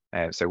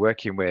 So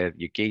working with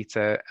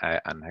Yugita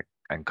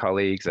and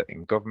colleagues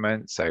in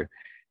government, so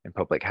in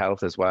public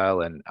health as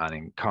well, and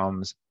in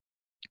comms,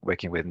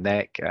 working with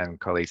Nick and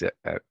colleagues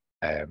at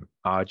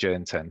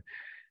Argent and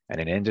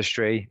in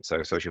industry,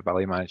 so social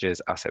value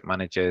managers, asset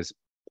managers,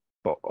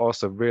 but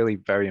also really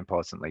very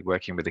importantly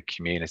working with the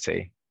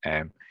community.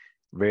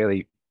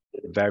 Really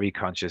very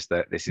conscious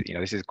that this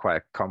is quite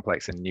a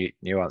complex and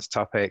nuanced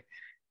topic,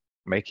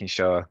 making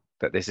sure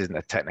that this isn't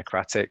a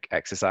technocratic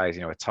exercise,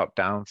 a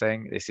top-down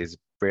thing. This is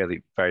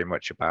really very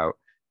much about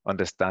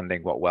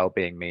understanding what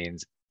well-being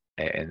means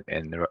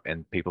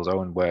in people's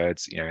own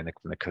words, in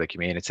the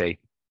community,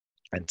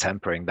 and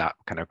tempering that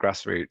kind of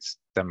grassroots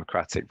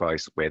democratic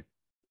voice with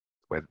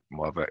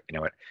more of a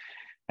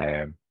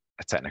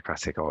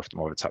technocratic or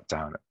more of a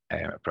top-down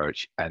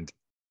approach, and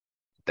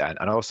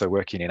also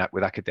working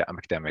with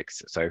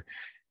academics. So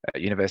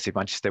at University of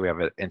Manchester, we have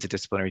an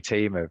interdisciplinary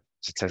team of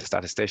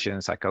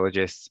statisticians,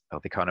 psychologists,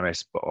 health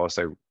economists, but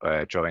also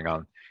drawing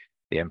on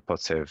the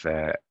input of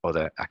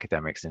other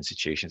academics and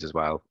institutions as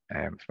well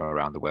from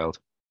around the world.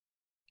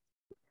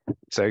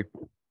 So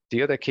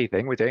the other key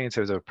thing we're doing in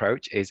terms of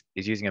approach is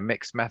using a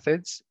mixed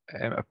methods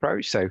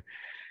approach. So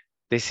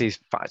this is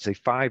actually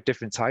 5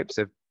 different types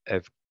of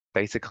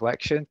data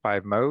collection,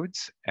 5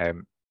 modes.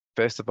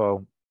 First of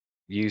all,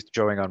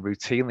 drawing on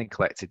routinely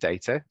collected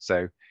data.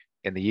 So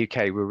in the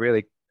UK, we're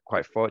really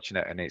quite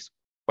fortunate, and it's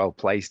well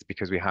placed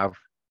because we have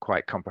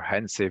quite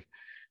comprehensive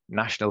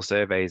national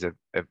surveys of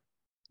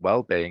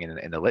well-being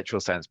in the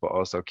literal sense, but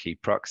also key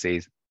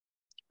proxies.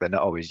 They're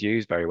not always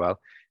used very well,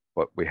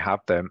 but we have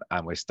them,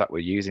 and we're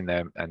using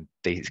them, and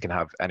these can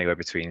have anywhere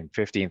between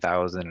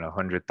 15,000 and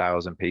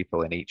 100,000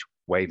 people in each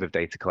wave of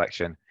data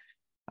collection,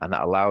 and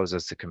that allows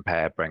us to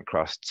compare Brent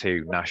Cross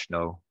to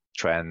national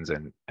trends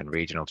and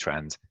regional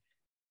trends.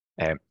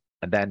 And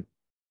then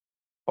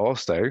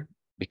also,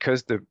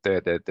 because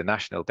the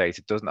national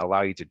data doesn't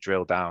allow you to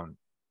drill down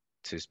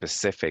to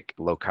specific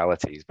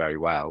localities very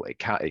well, it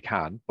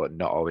can, but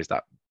not always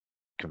that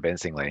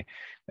convincingly.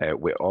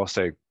 We're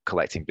also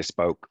collecting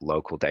bespoke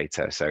local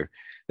data. So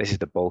this is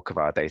the bulk of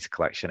our data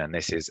collection, and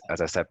this is,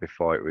 as I said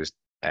before, it was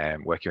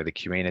working with the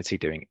community,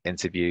 doing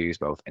interviews,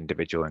 both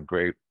individual and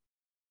group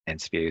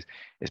interviews.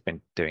 It's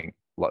been doing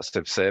lots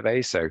of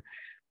surveys, so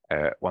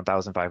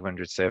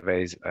 1,500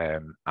 surveys,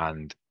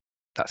 and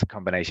that's a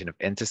combination of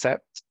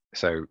intercept,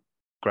 so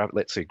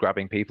literally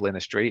grabbing people in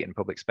the street in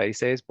public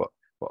spaces, but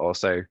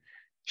also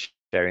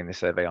sharing the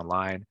survey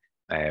online.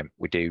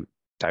 We do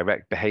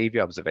direct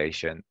behavior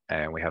observation,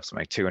 and we have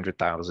something like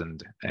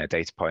 200,000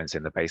 data points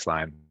in the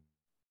baseline,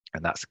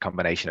 and that's a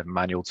combination of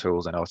manual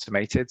tools and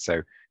automated.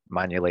 So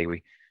manually,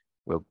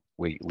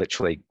 we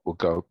literally will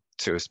go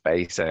to a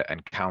space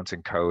and count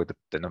and code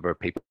the number of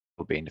people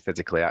being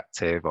physically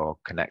active or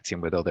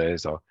connecting with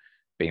others or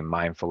being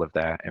mindful of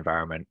their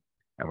environment.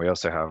 And we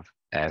also have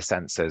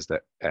sensors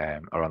that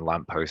are on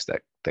lampposts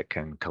that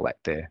can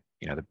collect the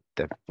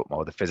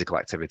physical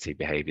activity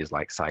behaviors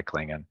like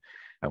cycling and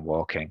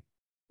walking.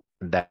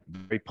 And then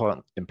very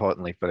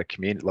importantly for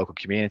the local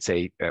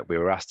community, we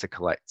were asked to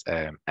collect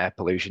air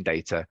pollution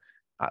data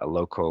at a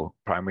local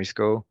primary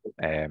school,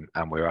 and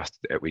we were asked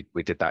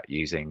we did that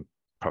using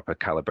proper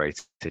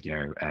calibrated,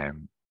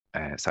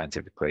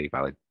 scientifically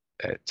valid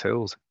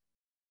tools.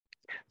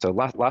 So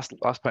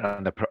last point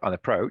on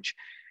approach,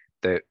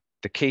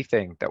 the key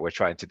thing that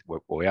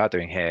what we are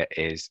doing here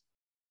is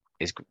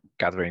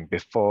gathering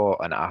before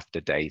and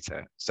after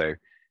data. So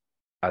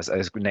as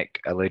Nick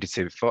alluded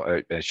to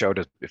before, showed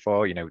us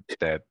before,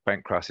 the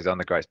Brent Cross is on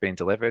the ground, it's being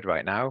delivered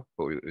right now,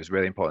 but it was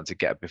really important to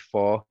get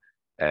before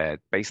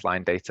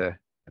baseline data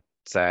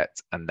set,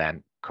 and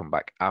then come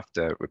back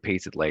after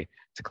repeatedly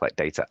to collect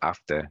data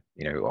after,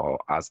 or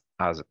as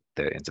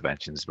the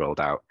interventions rolled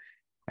out.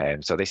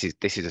 So this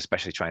is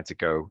especially trying to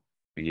go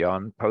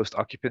beyond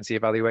post-occupancy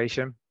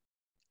evaluation.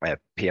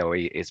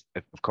 POE is,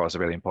 of course, a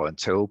really important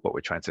tool, but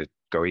we're trying to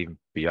go even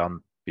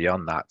beyond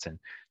that and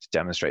to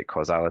demonstrate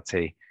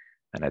causality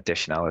and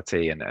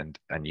additionality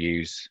and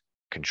use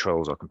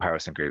controls or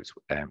comparison groups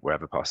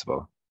wherever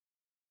possible.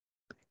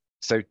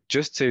 So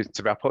just to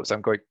wrap up, so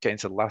I'm going to get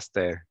into the last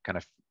kind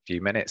of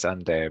few minutes,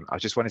 and I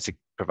just wanted to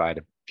provide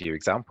a few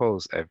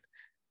examples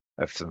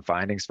of some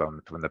findings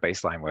from the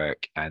baseline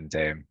work. And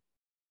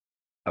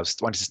I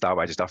wanted to start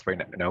by just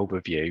offering an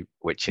overview,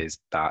 which is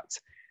that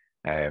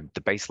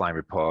the baseline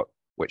report,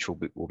 which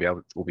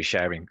we'll be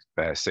sharing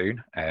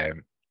soon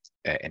in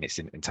its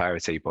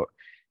entirety, but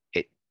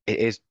it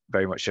is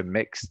very much a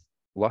mixed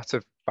lot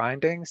of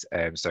findings.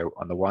 So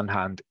on the one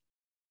hand,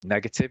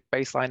 negative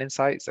baseline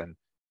insights and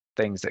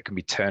things that can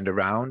be turned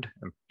around,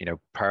 and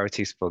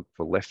priorities for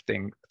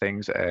lifting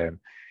things.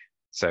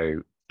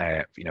 So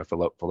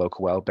for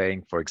local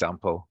well-being, for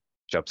example,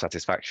 job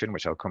satisfaction,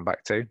 which I'll come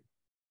back to.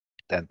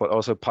 Then, but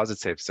also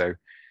positive. So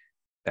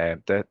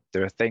there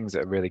are things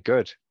that are really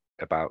good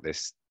about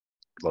this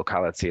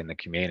locality and the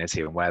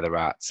community and where they're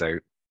at. So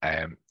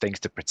things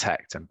to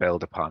protect and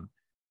build upon.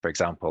 For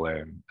example,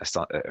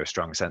 a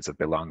strong sense of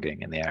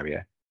belonging in the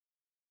area.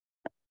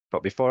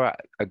 But before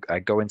I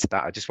go into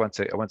that,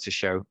 I want to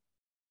show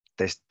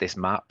this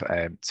map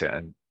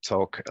and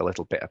talk a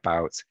little bit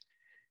about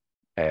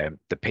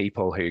the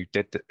people who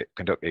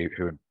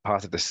who were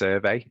part of the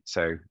survey.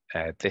 So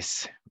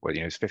this, well,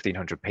 you know, it's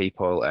 1,500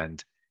 people,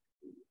 and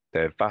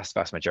the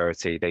vast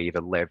majority, they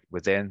either live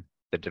within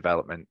the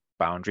development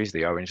boundaries,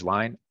 the orange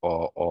line,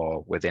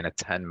 or within a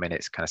 10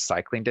 minutes kind of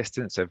cycling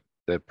distance of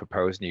the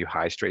proposed new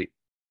high street.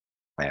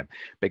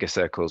 Bigger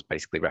circles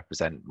basically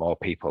represent more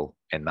people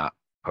in that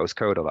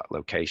postcode or that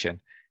location.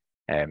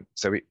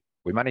 So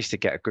we managed to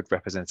get a good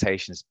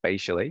representation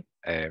spatially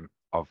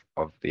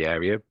of the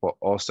area, but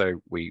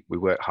also we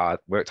worked hard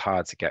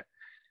to get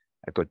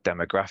a good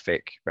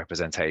demographic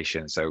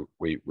representation. So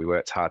we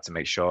worked hard to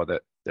make sure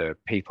that the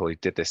people who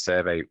did this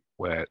survey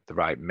were the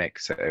right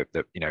mix, a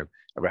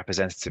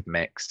representative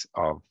mix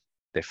of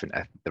different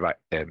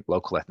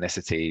local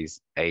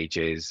ethnicities,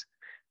 ages,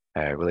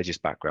 religious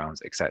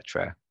backgrounds,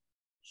 etc.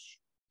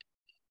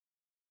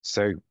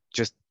 So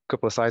just a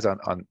couple of slides on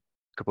a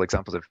couple of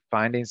examples of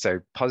findings. So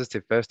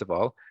positive, first of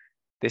all,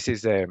 this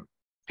is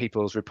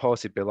people's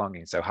reported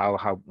belonging. So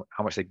how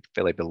much they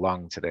feel they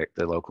belong to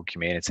the local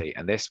community.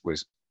 And this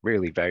was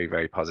really very,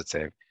 very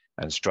positive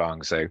and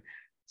strong. So,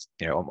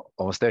 you know,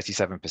 almost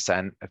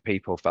 37% of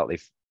people felt they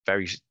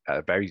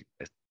a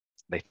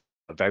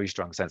very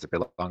strong sense of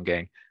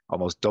belonging,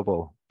 almost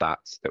double that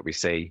we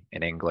see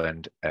in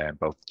England,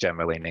 both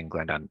generally in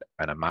England and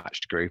a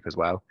matched group as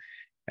well.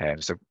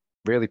 So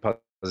really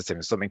positive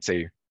and something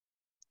to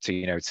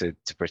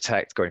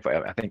protect going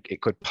forward. I think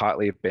it could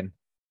partly have been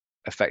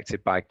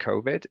affected by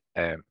COVID.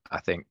 I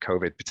think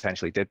COVID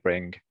potentially did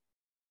bring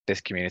this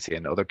community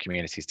and other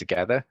communities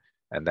together,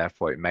 and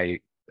therefore it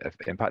may have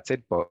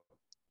impacted. But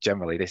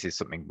generally, this is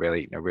something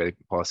really, really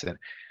important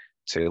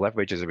to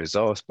leverage as a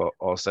resource, but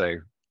also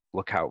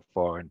look out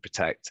for and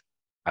protect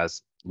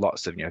as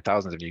lots of,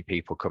 thousands of new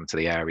people come to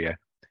the area,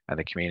 and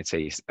the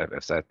community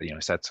have said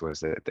to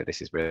us that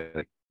this is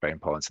really very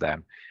important to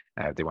them.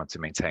 They want to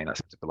maintain that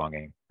sense of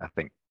belonging. I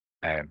think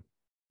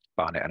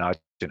Barnet and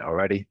Argent are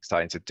already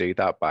starting to do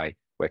that by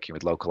working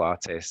with local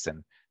artists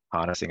and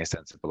harnessing a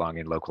sense of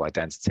belonging, local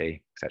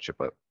identity, etc.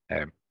 But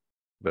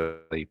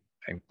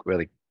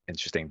really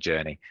interesting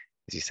journey,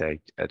 as you say,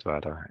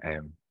 Eduardo.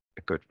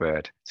 A good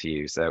word to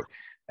use. So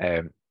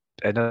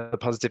another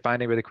positive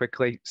finding really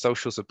quickly,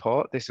 social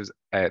support. This was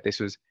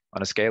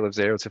on a scale of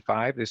 0 to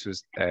 5. This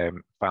was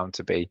found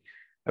to be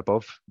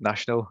above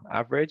national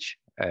average,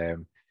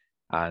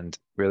 and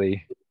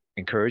really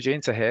encouraging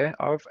to hear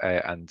of,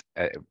 and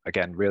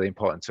again, really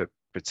important to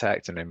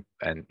protect and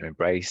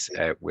embrace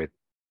with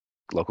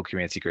local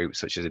community groups,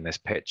 such as in this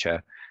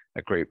picture,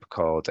 a group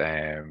called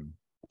the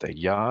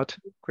Yard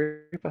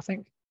Group, I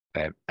think.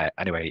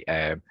 Anyway,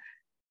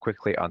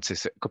 quickly onto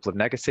a couple of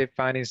negative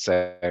findings.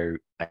 So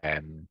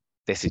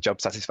this is job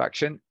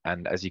satisfaction,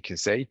 and as you can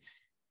see,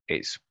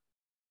 it's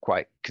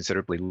quite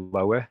considerably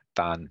lower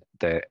than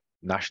the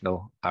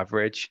national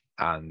average,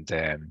 and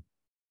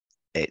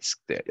it's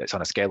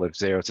on a scale of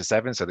 0 to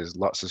 7, so there's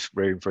lots of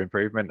room for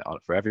improvement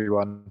for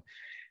everyone,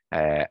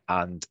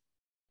 and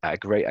a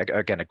great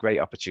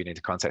opportunity in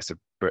the context of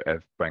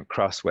Brent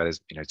Cross, where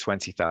there's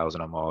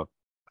 20,000 or more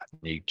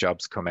new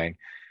jobs coming.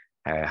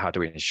 How do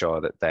we ensure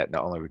that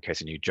not only are we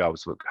creating new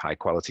jobs, but high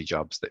quality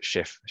jobs that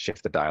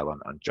shift the dial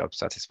on job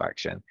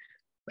satisfaction?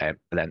 And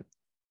then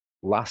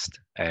last,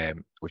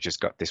 we've just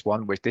got this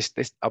one, which this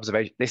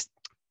observation, this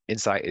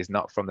insight is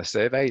not from the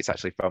survey, it's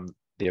actually from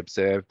the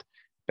observed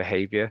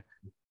behavior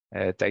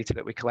data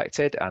that we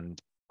collected,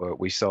 and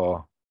we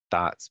saw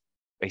that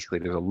basically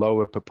there's a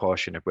lower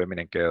proportion of women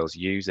and girls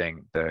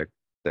using the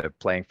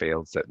playing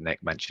fields that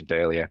Nick mentioned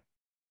earlier,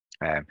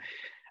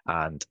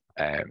 and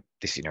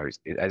this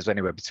it was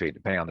anywhere between,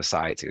 depending on the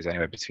site, it was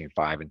anywhere between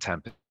 5 and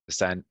 10%,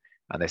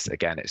 and this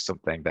again is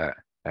something that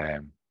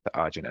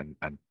Argent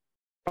and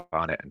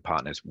Barnet and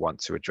partners want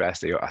to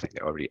address. I think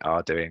they already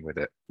are doing with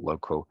a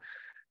local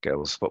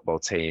girls football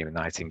team,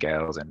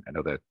 Nightingales, and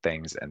other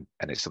things, and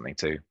it's something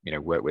to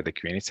work with the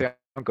community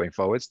on going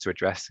forwards to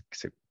address,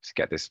 to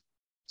get this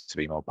to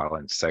be more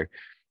balanced. So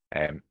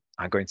I'm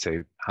going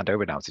to hand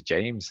over now to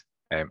James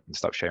and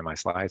stop sharing my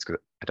slides,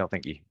 because I don't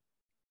think you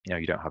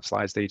don't have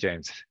slides, do you,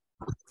 James?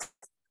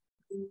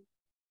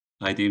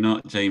 I do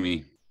not,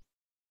 Jamie.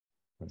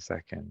 1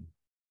 second.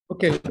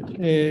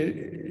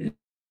 Okay,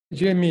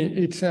 Jamie,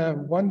 it's a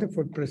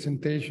wonderful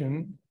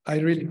presentation. I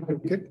really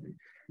like it.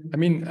 I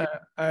mean,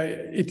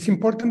 it's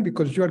important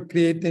because you are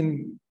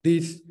creating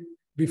this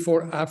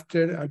before,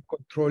 after, and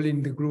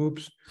controlling the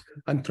groups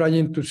and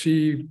trying to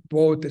see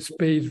both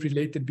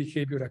space-related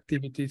behavior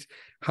activities,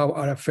 how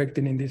are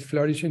affecting in this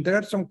flourishing. There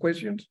are some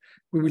questions.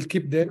 We will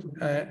keep them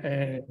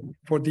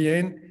for the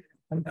end.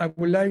 And I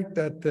would like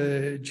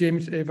that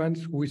James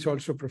Evans, who is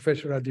also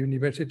professor at the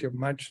University of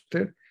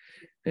Manchester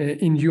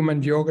in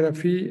Human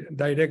Geography,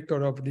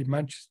 director of the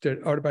Manchester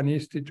Urban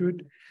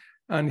Institute,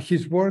 and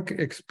his work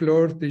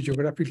explores the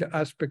geographical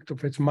aspect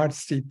of smart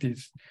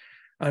cities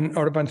and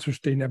urban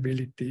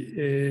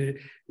sustainability.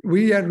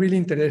 We are really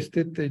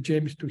interested,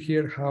 James, to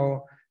hear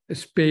how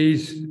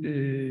space,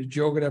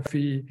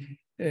 geography,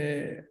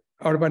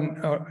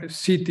 urban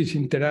cities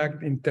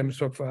interact in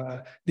terms of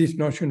this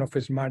notion of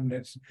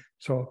smartness.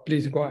 So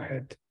please go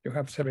ahead. You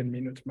have 7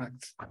 minutes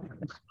max.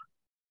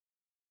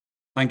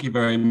 Thank you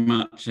very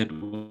much,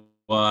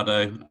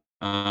 Eduardo,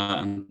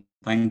 and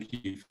thank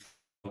you for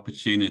the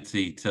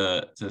opportunity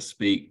to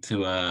speak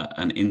to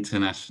an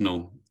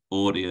international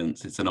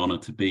audience. It's an honor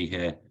to be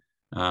here.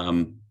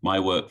 My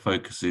work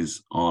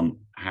focuses on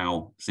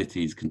how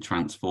cities can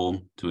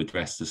transform to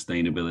address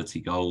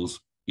sustainability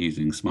goals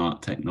using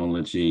smart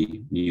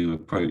technology, new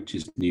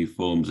approaches, new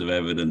forms of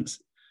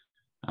evidence.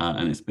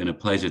 And it's been a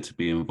pleasure to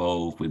be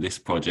involved with this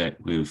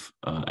project with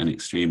an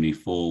extremely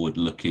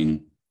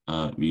forward-looking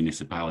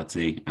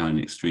municipality and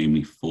an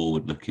extremely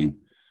forward-looking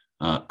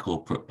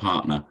corporate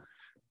partner.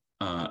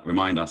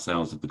 Remind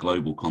ourselves of the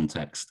global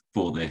context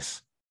for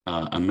this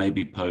and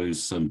maybe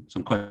pose some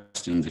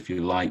questions, if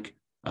you like,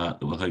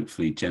 that will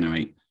hopefully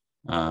generate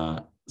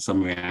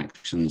some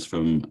reactions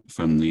from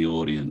the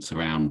audience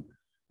around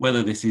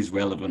whether this is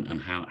relevant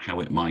and how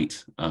it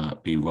might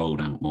be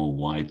rolled out more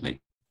widely.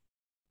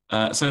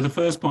 So the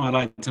first point I'd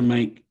like to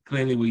make,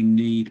 clearly we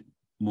need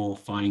more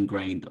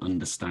fine-grained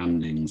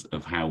understandings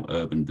of how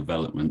urban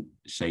development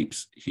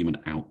shapes human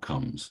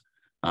outcomes.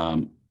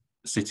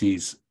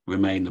 Cities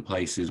remain the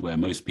places where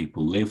most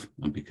people live,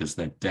 and because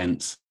they're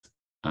dense,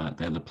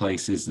 they're the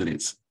places that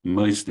it's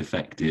most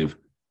effective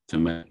to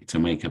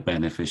make a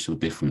beneficial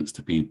difference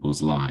to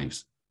people's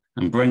lives.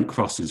 And Brent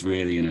Cross is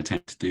really an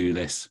attempt to do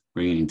this,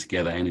 bringing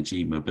together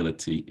energy,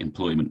 mobility,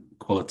 employment,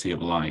 quality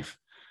of life,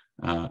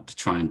 to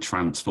try and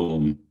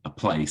transform a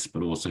place,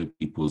 but also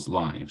people's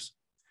lives.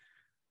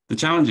 The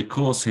challenge, of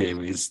course,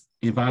 here is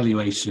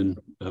evaluation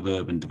of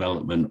urban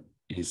development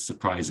is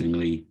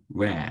surprisingly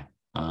rare.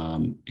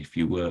 If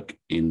you work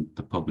in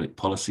the public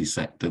policy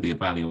sector, the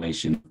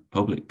evaluation of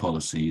public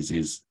policies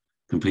is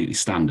completely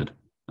standard,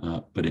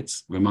 but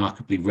it's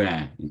remarkably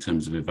rare in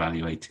terms of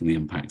evaluating the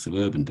impacts of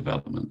urban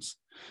developments.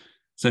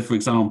 So, for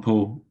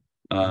example,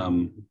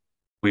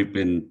 we've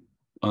been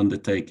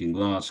undertaking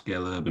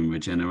large-scale urban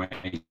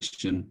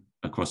regeneration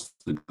across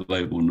the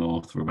global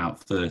north for about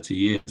 30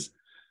 years.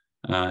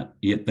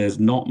 Yet there's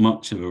not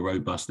much of a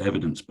robust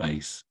evidence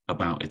base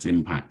about its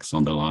impacts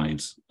on the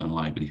lives and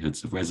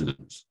livelihoods of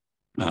residents.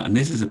 And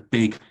this is a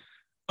big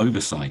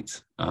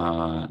oversight.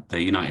 The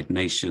United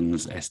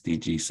Nations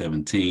SDG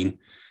 17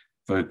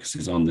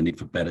 focuses on the need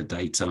for better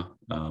data,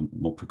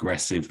 more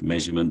progressive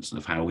measurements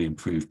of how we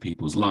improve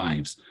people's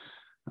lives.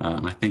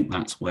 And I think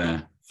that's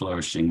where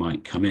flourishing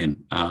might come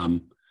in.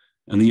 And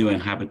the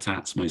UN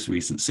Habitat's most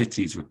recent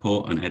cities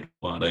report, and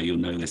Eduardo, you'll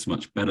know this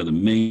much better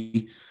than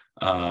me,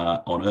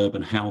 on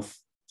urban health,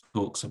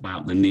 talks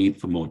about the need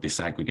for more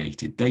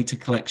disaggregated data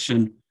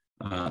collection,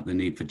 the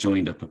need for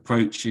joined up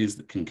approaches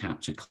that can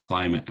capture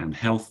climate and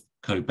health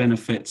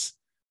co-benefits,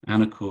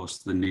 and of course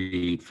the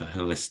need for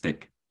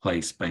holistic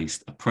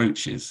place-based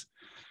approaches.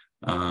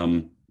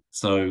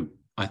 So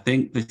I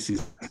think this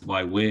is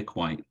why we're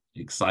quite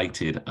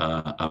excited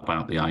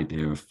about the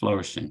idea of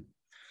flourishing.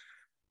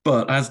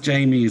 But as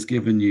Jamie has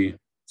given you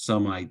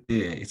some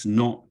idea, it's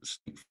not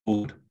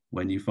straightforward.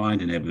 When you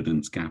find an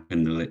evidence gap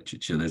in the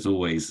literature, there's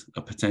always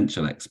a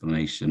potential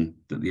explanation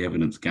that the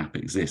evidence gap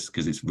exists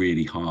because it's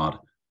really hard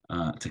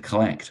to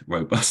collect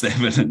robust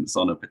evidence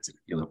on a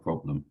particular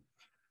problem.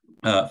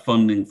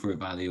 Funding for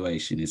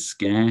evaluation is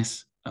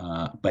scarce.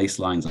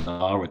 Baselines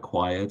are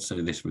required,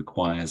 so this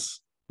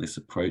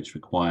approach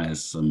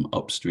requires some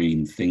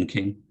upstream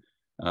thinking.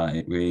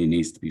 It really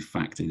needs to be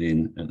factored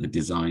in at the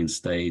design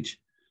stage.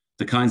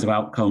 The kinds of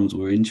outcomes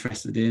we're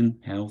interested in,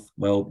 health,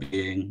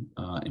 well-being,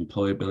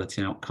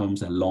 employability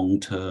outcomes, they're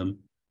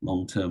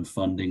long-term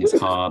funding is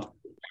hard to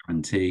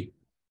guarantee.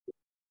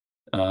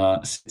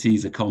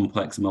 Cities are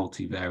complex,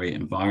 multivariate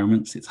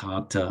environments. It's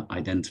hard to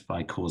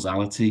identify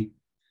causality.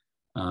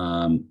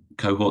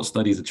 Cohort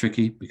studies are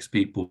tricky because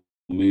people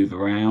move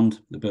around.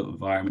 The built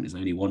environment is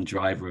only one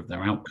driver of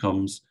their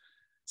outcomes.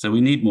 So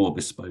we need more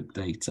bespoke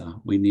data.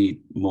 We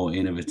need more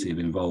innovative,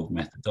 involved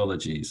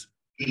methodologies.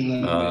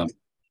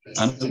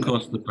 And of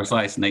course, the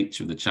precise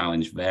nature of the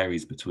challenge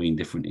varies between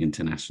different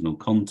international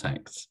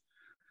contexts.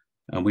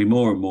 And we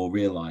more and more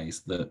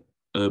realize that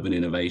urban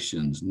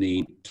innovations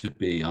need to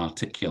be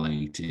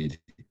articulated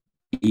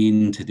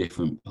into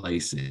different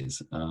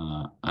places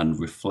and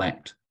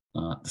reflect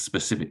the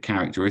specific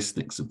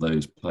characteristics of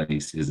those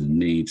places and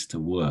needs to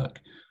work.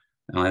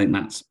 And I think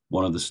that's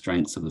one of the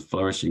strengths of the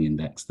Flourishing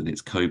Index, that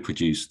it's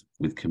co-produced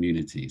with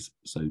communities.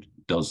 So it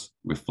does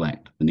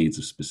reflect the needs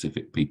of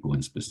specific people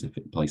in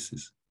specific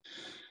places.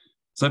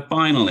 So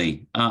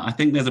finally, I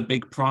think there's a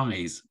big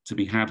prize to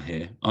be had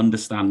here,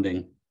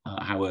 understanding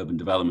how urban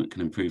development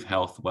can improve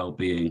health,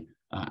 well-being,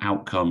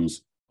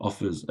 outcomes,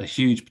 offers a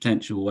huge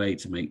potential way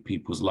to make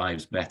people's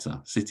lives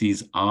better.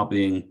 Cities are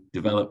being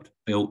developed,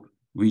 built,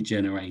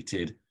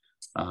 regenerated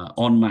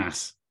en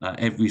masse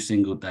every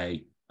single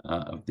day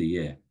of the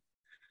year.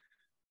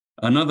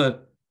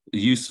 Another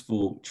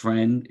useful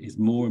trend is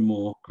more and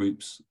more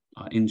groups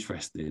are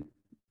interested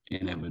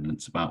in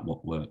evidence about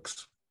what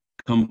works.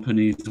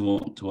 Companies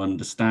want to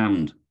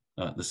understand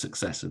the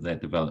success of their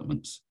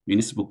developments.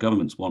 Municipal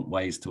governments want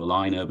ways to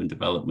align urban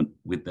development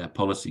with their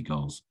policy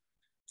goals.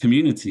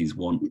 Communities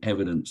want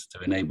evidence to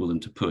enable them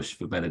to push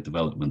for better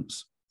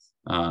developments.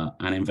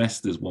 And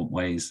investors want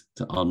ways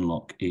to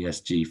unlock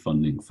ESG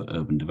funding for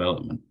urban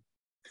development.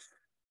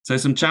 So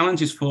some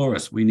challenges for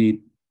us. We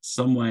need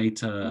some way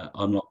to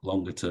unlock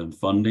longer-term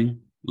funding,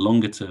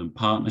 longer-term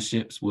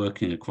partnerships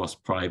working across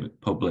private,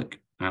 public,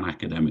 and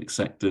academic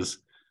sectors.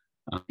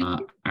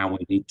 And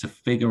we need to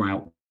figure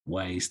out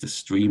ways to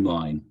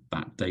streamline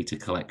that data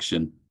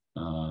collection,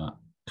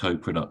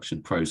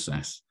 co-production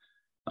process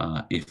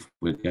if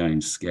we're going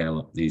to scale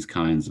up these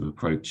kinds of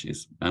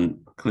approaches. And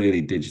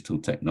clearly digital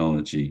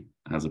technology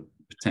has a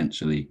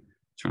potentially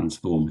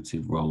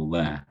transformative role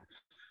there.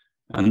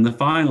 And the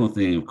final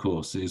thing, of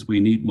course, is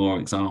we need more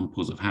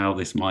examples of how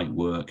this might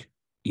work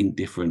in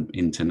different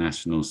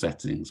international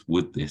settings.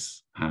 Would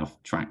this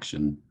have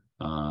traction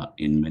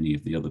in many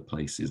of the other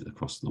places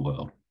across the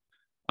world?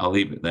 I'll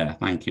leave it there.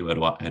 Thank you,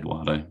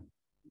 Eduardo.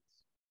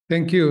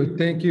 Thank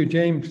you,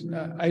 James.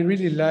 I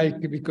really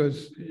like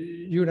because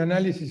your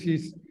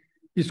analysis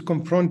is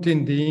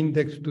confronting the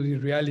index to the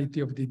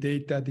reality of the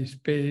data, the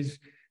space,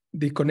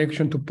 the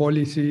connection to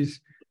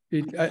policies.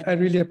 I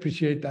really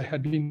appreciate. I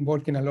have been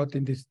working a lot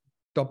in this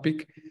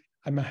topic.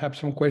 I might have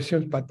some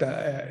questions, but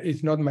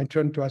it's not my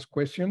turn to ask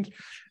questions.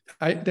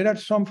 There are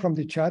some from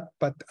the chat,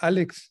 but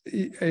Alex,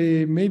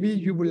 maybe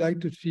you would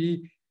like to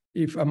see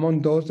if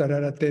among those that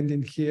are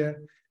attending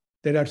here,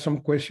 there are some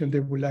questions they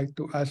would like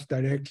to ask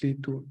directly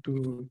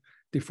to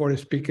the four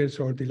speakers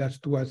or the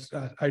last two,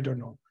 I don't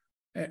know.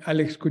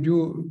 Alex, could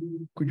you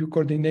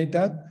coordinate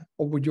that,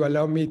 or would you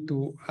allow me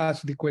to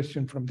ask the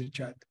question from the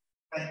chat?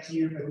 Thank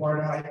you,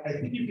 Eduardo. I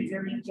think you can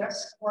hear me,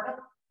 yes,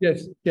 Eduardo?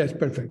 Yes,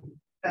 perfect.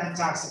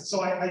 Fantastic.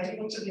 So I do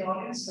go to the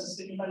audience. Does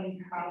anybody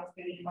have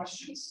any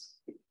questions?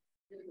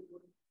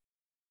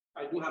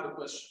 I do have a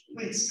question.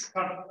 Please,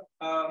 come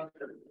to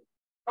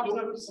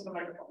the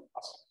microphone.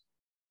 Awesome.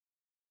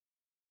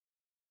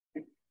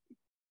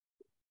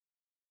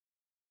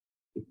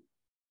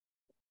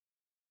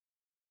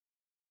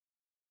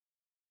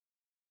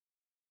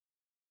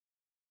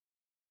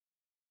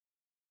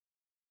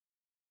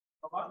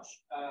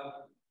 Much.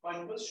 My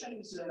question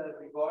is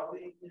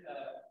regarding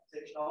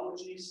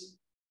technologies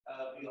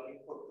we are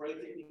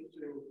incorporating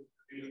into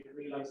the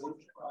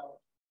realization of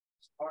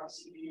smart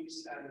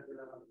cities and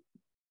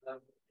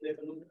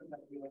development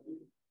that we are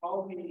doing.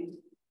 How we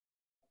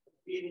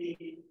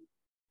really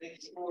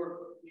make sure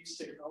these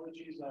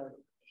technologies are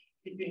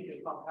keeping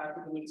the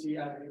compatibility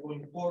and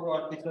going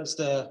forward, because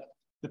the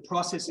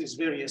process is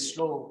very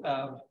slow.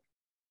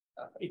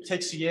 It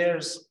takes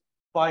years,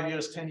 5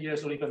 years, 10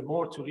 years, or even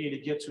more to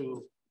really get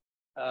to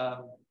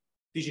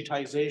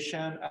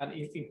digitization and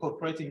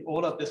incorporating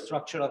all of the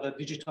structure of a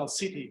digital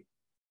city.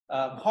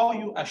 How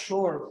you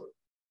assure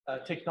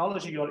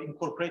technology you're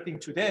incorporating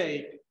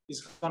today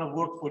is going to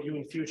work for you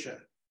in future?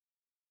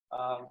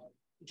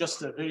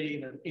 Just a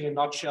very, in a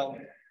nutshell,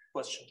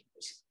 question.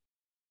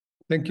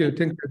 Thank you.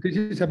 This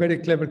is a very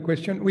clever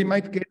question. We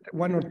might get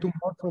one or two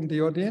more from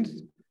the audience.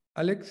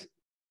 Alex?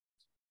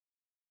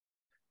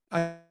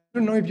 I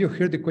don't know if you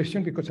heard the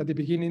question, because at the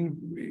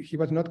beginning he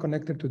was not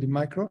connected to the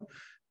micro,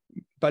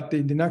 but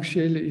in the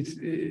nutshell, it's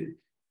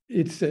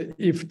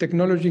if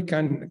technology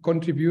can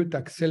contribute,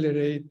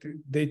 accelerate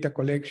data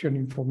collection,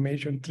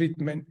 information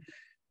treatment,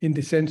 in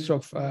the sense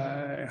of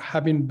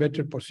having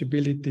better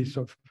possibilities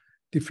of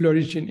the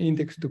Flourishing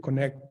Index to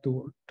connect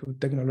to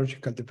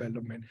technological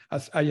development,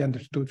 as I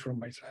understood from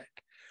my side.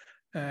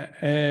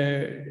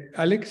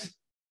 Alex?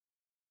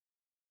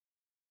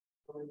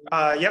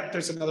 Yep,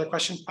 there's another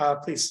question.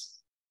 Please.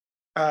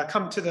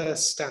 Come to the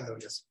stand, though,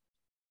 yes.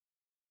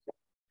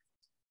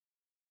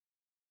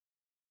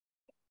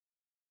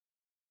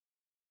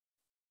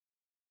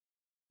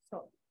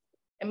 So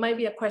it might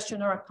be a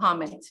question or a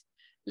comment.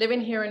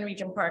 Living here in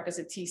Regent Park as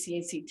a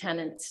TCAC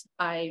tenant,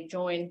 I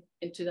joined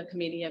into the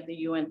committee of the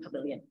UN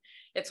Pavilion.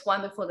 It's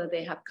wonderful that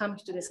they have come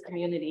to this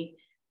community,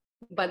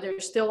 but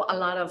there's still a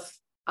lot of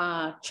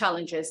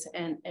challenges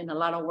and a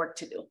lot of work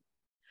to do.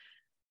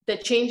 The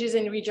changes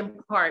in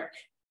Regent Park,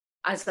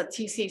 as a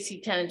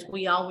TCAC tenant,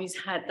 we always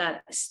had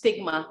that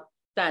stigma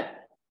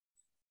that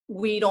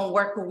we don't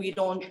work or we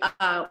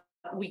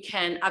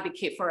can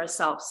advocate for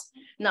ourselves.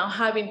 Now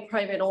having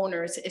private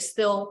owners is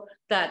still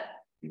that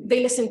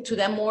they listen to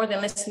them more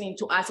than listening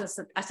to us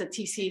as a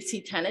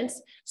TCAC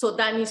tenants. So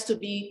that needs to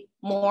be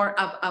more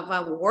of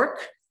a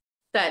work,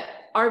 that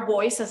our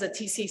voice as a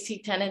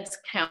TCAC tenants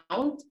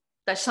count,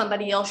 that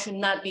somebody else should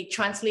not be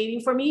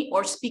translating for me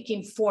or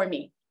speaking for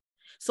me.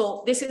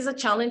 So this is a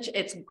challenge.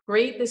 It's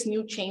great, this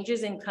new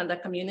changes in the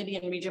community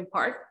in Regent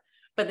Park,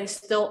 but there's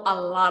still a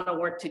lot of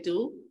work to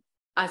do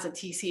as a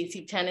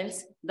TCAC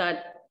tenants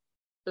that,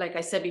 like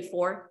I said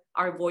before,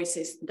 our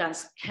voices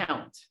does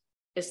count.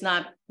 It's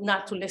not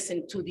to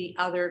listen to the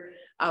other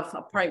of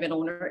a private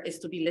owner, is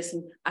to be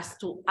listened as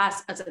to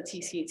us as a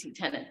TCAC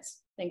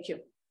tenants. Thank you.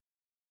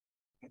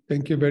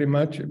 Thank you very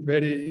much.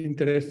 Very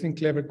interesting,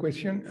 clever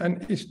question.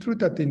 And it's true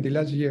that in the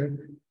last year,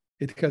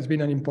 it has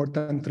been an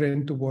important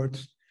trend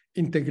towards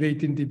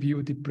integrating the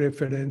view, the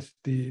preference,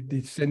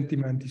 the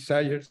sentiment,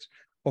 desires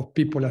of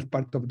people as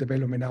part of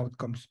development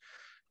outcomes.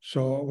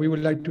 So we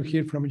would like to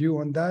hear from you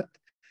on that.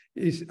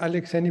 Is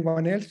Alex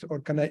anyone else, or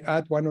can I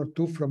add one or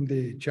two from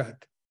the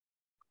chat?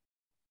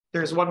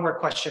 There's one more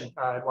question,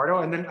 Eduardo,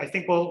 and then I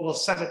think we'll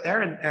set it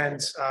there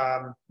and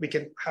we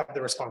can have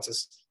the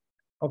responses.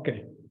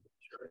 Okay.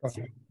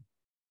 Okay.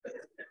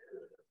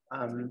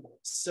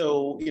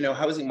 So,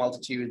 housing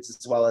multitudes,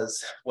 as well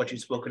as what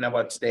you've spoken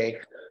about today,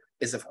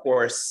 is of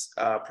course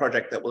a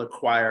project that will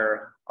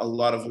require a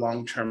lot of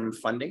long-term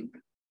funding.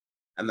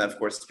 And that of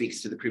course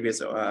speaks to the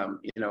previous,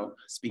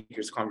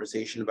 speaker's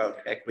conversation about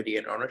equity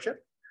and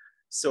ownership.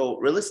 So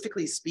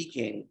realistically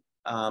speaking,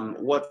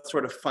 what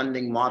sort of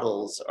funding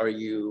models are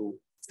you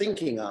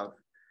thinking of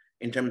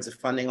in terms of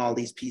funding all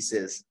these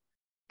pieces?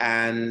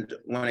 And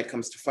when it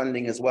comes to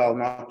funding as well,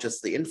 not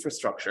just the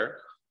infrastructure,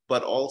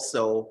 but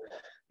also,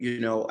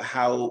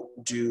 how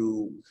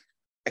do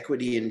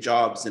equity and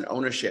jobs and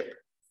ownership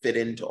fit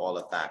into all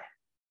of that?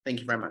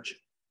 Thank you very much.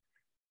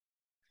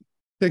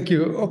 Thank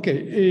you.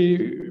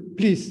 Okay,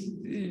 please,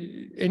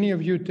 any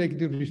of you take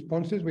the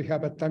responses. We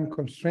have a time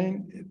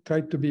constraint.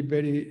 Try to be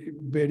very,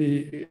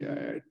 very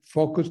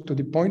focused to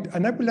the point.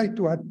 And I would like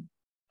to add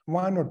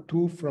one or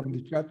two from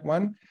the chat.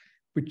 One,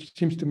 which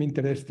seems to me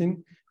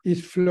interesting,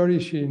 is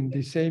flourishing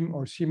the same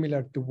or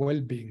similar to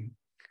well-being?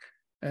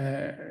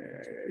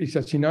 It's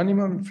a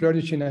synonym.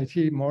 Flourishing, I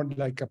see more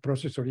like a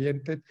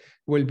process-oriented,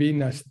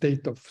 well-being a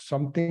state of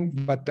something,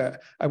 but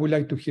I would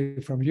like to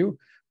hear from you.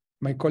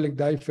 My colleague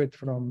Daifet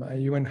from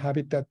UN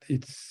Habitat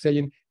is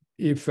saying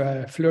if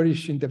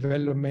flourishing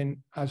development,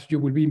 as you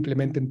will be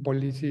implementing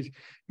policies,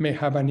 may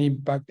have an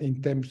impact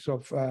in terms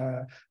of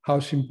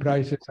housing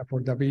prices,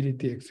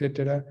 affordability,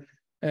 etc.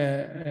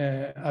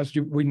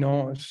 We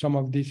know, some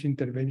of these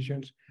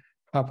interventions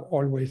have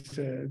always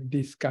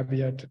this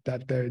caveat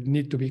that they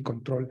need to be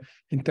controlled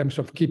in terms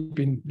of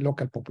keeping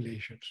local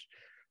populations.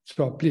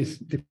 So please,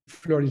 the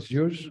floor is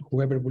yours,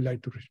 whoever would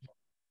like to respond.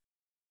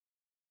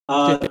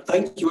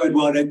 Thank you,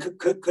 Eduardo.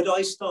 Could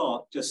I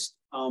start just?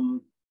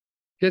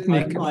 Yes,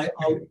 Nick. I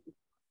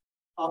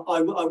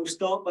will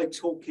start by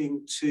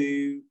talking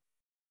to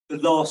the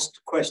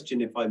last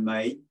question, if I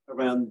may,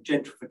 around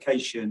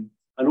gentrification,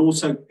 and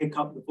also pick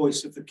up the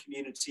voice of the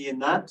community in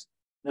that.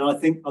 Now, I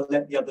think I'll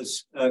let the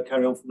others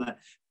carry on from that.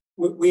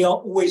 We are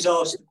always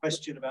asked the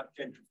question about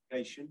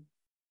gentrification.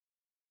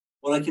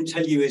 What I can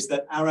tell you is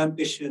that our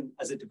ambition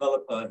as a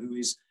developer who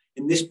is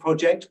in this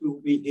project, we will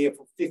be here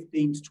for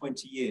 15 to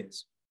 20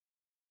 years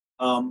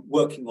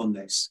working on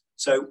this.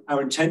 So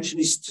our intention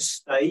is to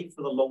stay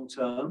for the long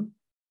term.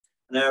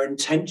 And our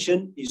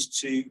intention is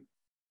to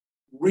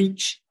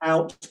reach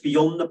out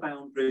beyond the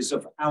boundaries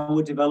of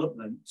our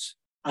development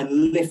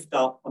and lift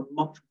up a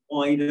much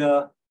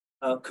wider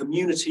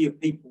community of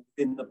people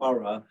within the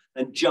borough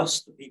than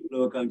just the people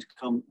who are going to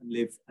come and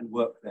live and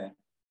work there.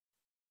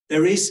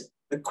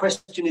 The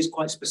question is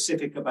quite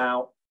specific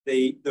about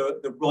the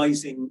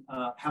rising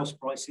house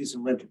prices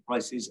and rental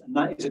prices, and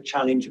that is a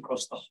challenge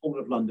across the whole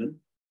of London.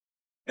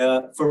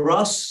 For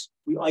us,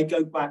 I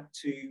go back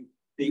to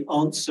the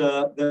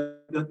answer,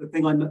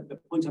 the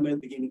point I made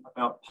at the beginning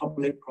about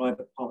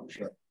public-private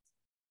partnership.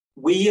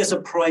 We as a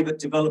private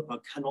developer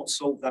cannot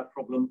solve that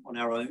problem on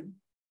our own.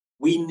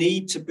 We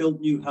need to build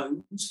new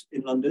homes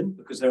in London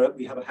because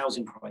we have a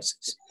housing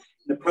crisis.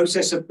 In the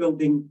process of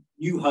building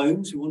new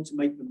homes, we want to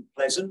make them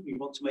pleasant. We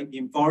want to make the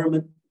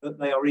environment that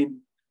they are in,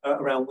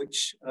 around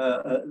which,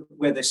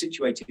 where they're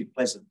situated,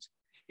 pleasant.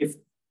 If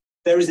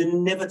there is an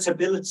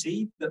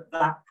inevitability that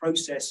that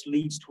process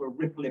leads to a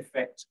ripple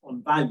effect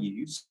on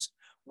values,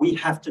 we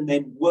have to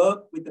then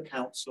work with the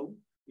council.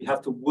 We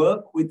have to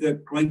work with the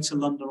Greater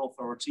London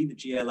Authority, the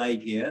GLA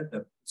here,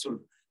 the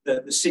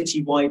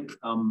citywide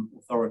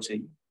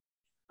authority,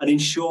 and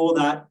ensure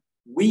that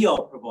we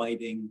are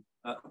providing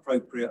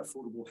appropriate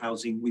affordable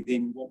housing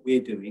within what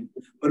we're doing,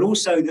 but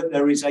also that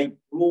there is a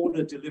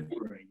broader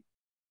delivery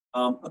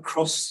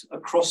across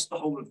the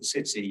whole of the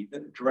city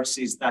that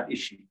addresses that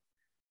issue.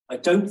 I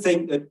don't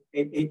think that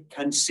it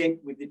can sit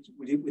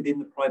within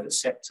the private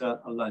sector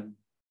alone.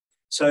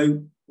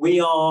 So we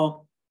are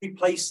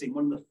replacing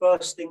one of the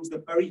first things,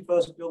 the very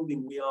first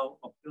building we are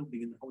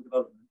building in the whole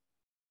development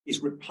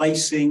is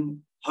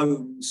replacing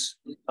homes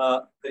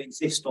that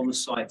exist on the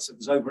site. So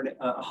there's over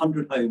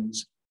 100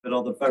 homes that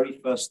are the very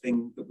first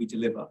thing that we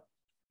deliver.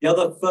 The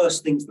other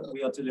first things that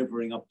we are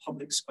delivering are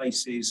public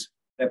spaces,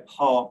 they're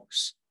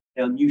parks,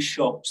 they're new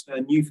shops,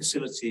 they're new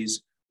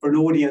facilities for an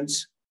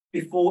audience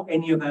before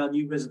any of our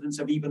new residents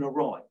have even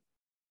arrived.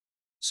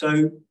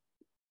 So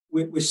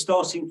we're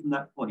starting from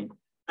that point.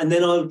 And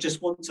then I'll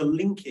just want to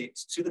link it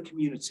to the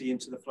community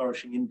and to the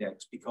Flourishing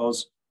Index,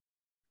 because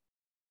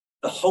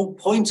the whole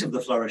point of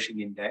the Flourishing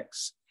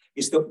Index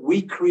is that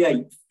we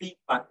create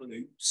feedback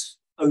loops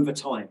over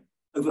time,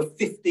 over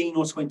 15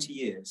 or 20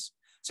 years.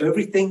 So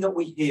everything that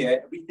we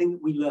hear, everything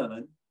that we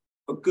learn,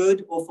 for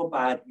good or for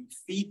bad, we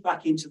feed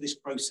back into this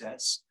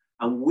process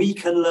and we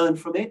can learn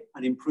from it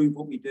and improve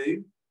what we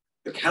do.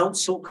 The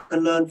council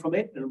can learn from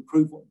it and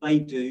improve what they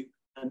do.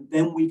 And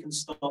then we can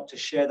start to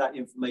share that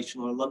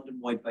information on a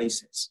London-wide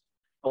basis.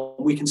 And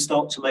we can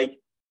start to make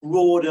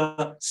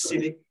broader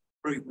civic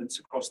improvements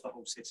across the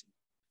whole city.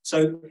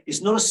 So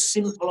it's not a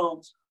simple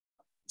answer.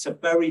 It's a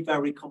very,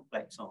 very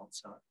complex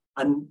answer.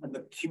 And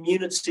the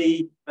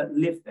community that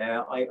live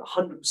there, I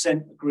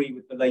 100% agree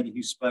with the lady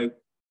who spoke,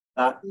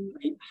 that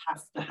they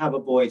have to have a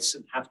voice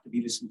and have to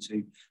be listened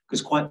to.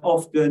 Because quite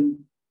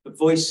often, the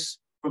voice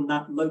from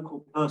that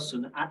local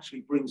person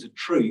actually brings a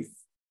truth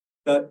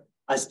that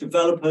as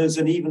developers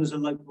and even as a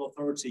local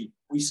authority,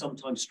 we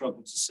sometimes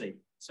struggle to see.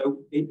 So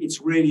it's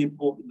really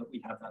important that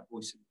we have that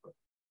voice input.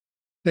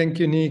 Thank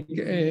you, Nick.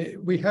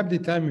 We have the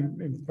time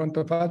in front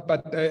of us,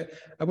 but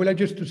I would like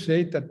just to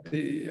say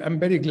that I'm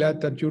very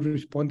glad that you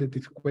responded to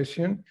this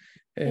question.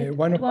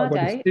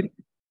 Eduardo,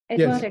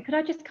 yes. could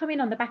I just come in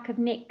on the back of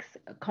Nick's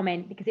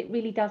comment, because it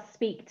really does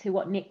speak to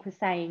what Nick was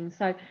saying.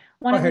 So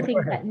one of the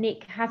things that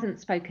Nick hasn't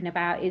spoken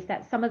about is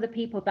that some of the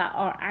people that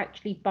are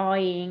actually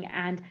buying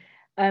and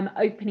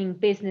opening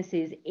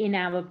businesses in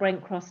our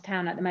Brent Cross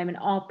Town at the moment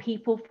are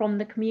people from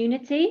the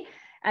community.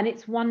 And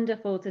it's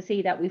wonderful to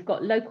see that we've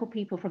got local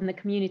people from the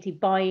community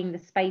buying the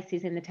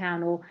spaces in the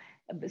town or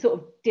sort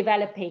of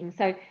developing.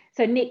 So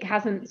Nick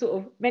hasn't sort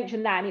of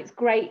mentioned that, and it's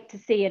great to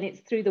see, and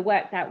it's through the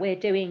work that we're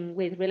doing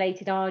with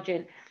Related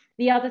Argent.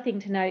 The other thing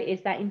to note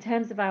is that in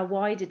terms of our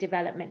wider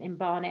development in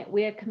Barnet,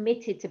 we're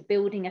committed to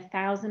building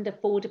 1,000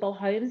 affordable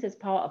homes as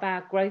part of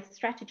our growth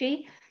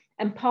strategy.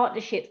 And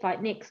partnerships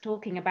like Nick's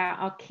talking about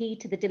are key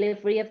to the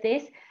delivery of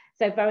this.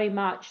 So very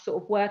much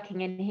sort of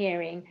working and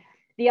hearing.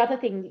 The other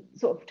thing,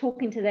 sort of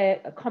talking to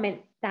the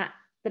comment that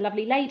the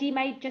lovely lady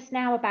made just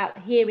now about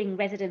hearing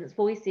residents'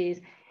 voices,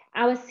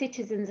 our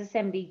Citizens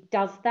Assembly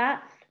does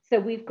that. So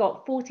we've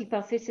got 40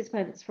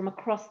 participants from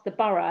across the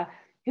borough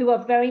who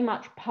are very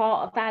much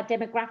part of our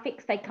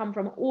demographics. They come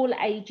from all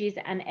ages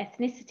and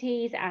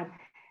ethnicities, and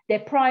they're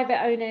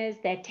private owners,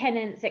 they're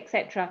tenants,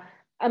 etc.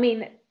 I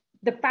mean,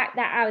 the fact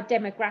that our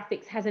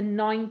demographics has a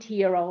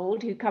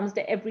 90-year-old who comes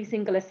to every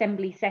single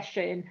assembly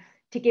session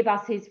to give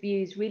us his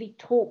views really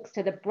talks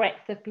to the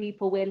breadth of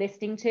people we're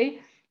listening to.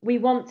 We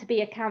want to be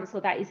a council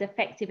that is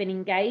effective and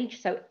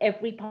engaged. So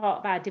every part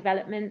of our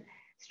development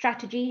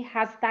strategy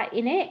has that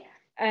in it.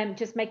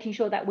 Just making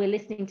sure that we're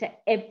listening to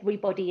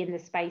everybody in the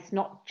space,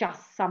 not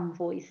just some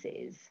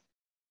voices.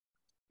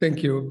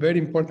 Thank you. Very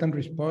important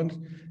response.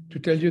 To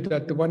tell you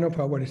that one of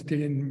our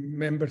steering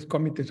members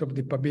committees of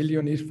the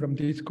pavilion is from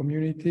this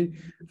community,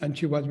 and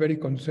she was very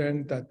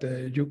concerned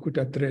that you could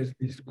address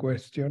this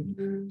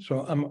question.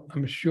 So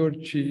I'm sure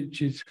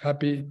she's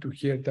happy to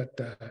hear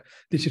that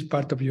this is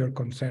part of your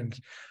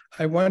concerns.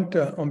 I want,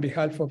 on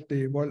behalf of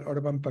the World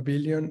Urban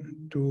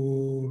Pavilion,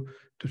 to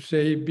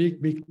say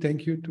big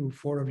thank you to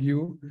 4 of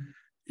you.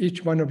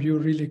 Each one of you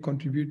really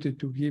contributed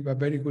to give a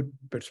very good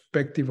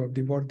perspective of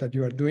the work that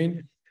you are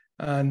doing.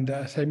 And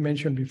as I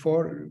mentioned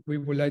before, we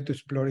would like to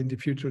explore in the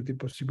future the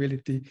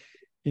possibility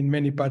in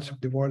many parts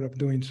of the world of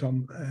doing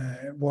some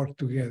work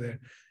together.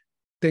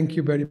 Thank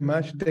you very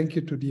much. Thank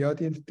you to the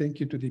audience. Thank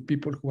you to the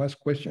people who asked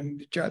questions in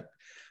the chat.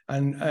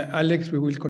 And Alex, we will continue.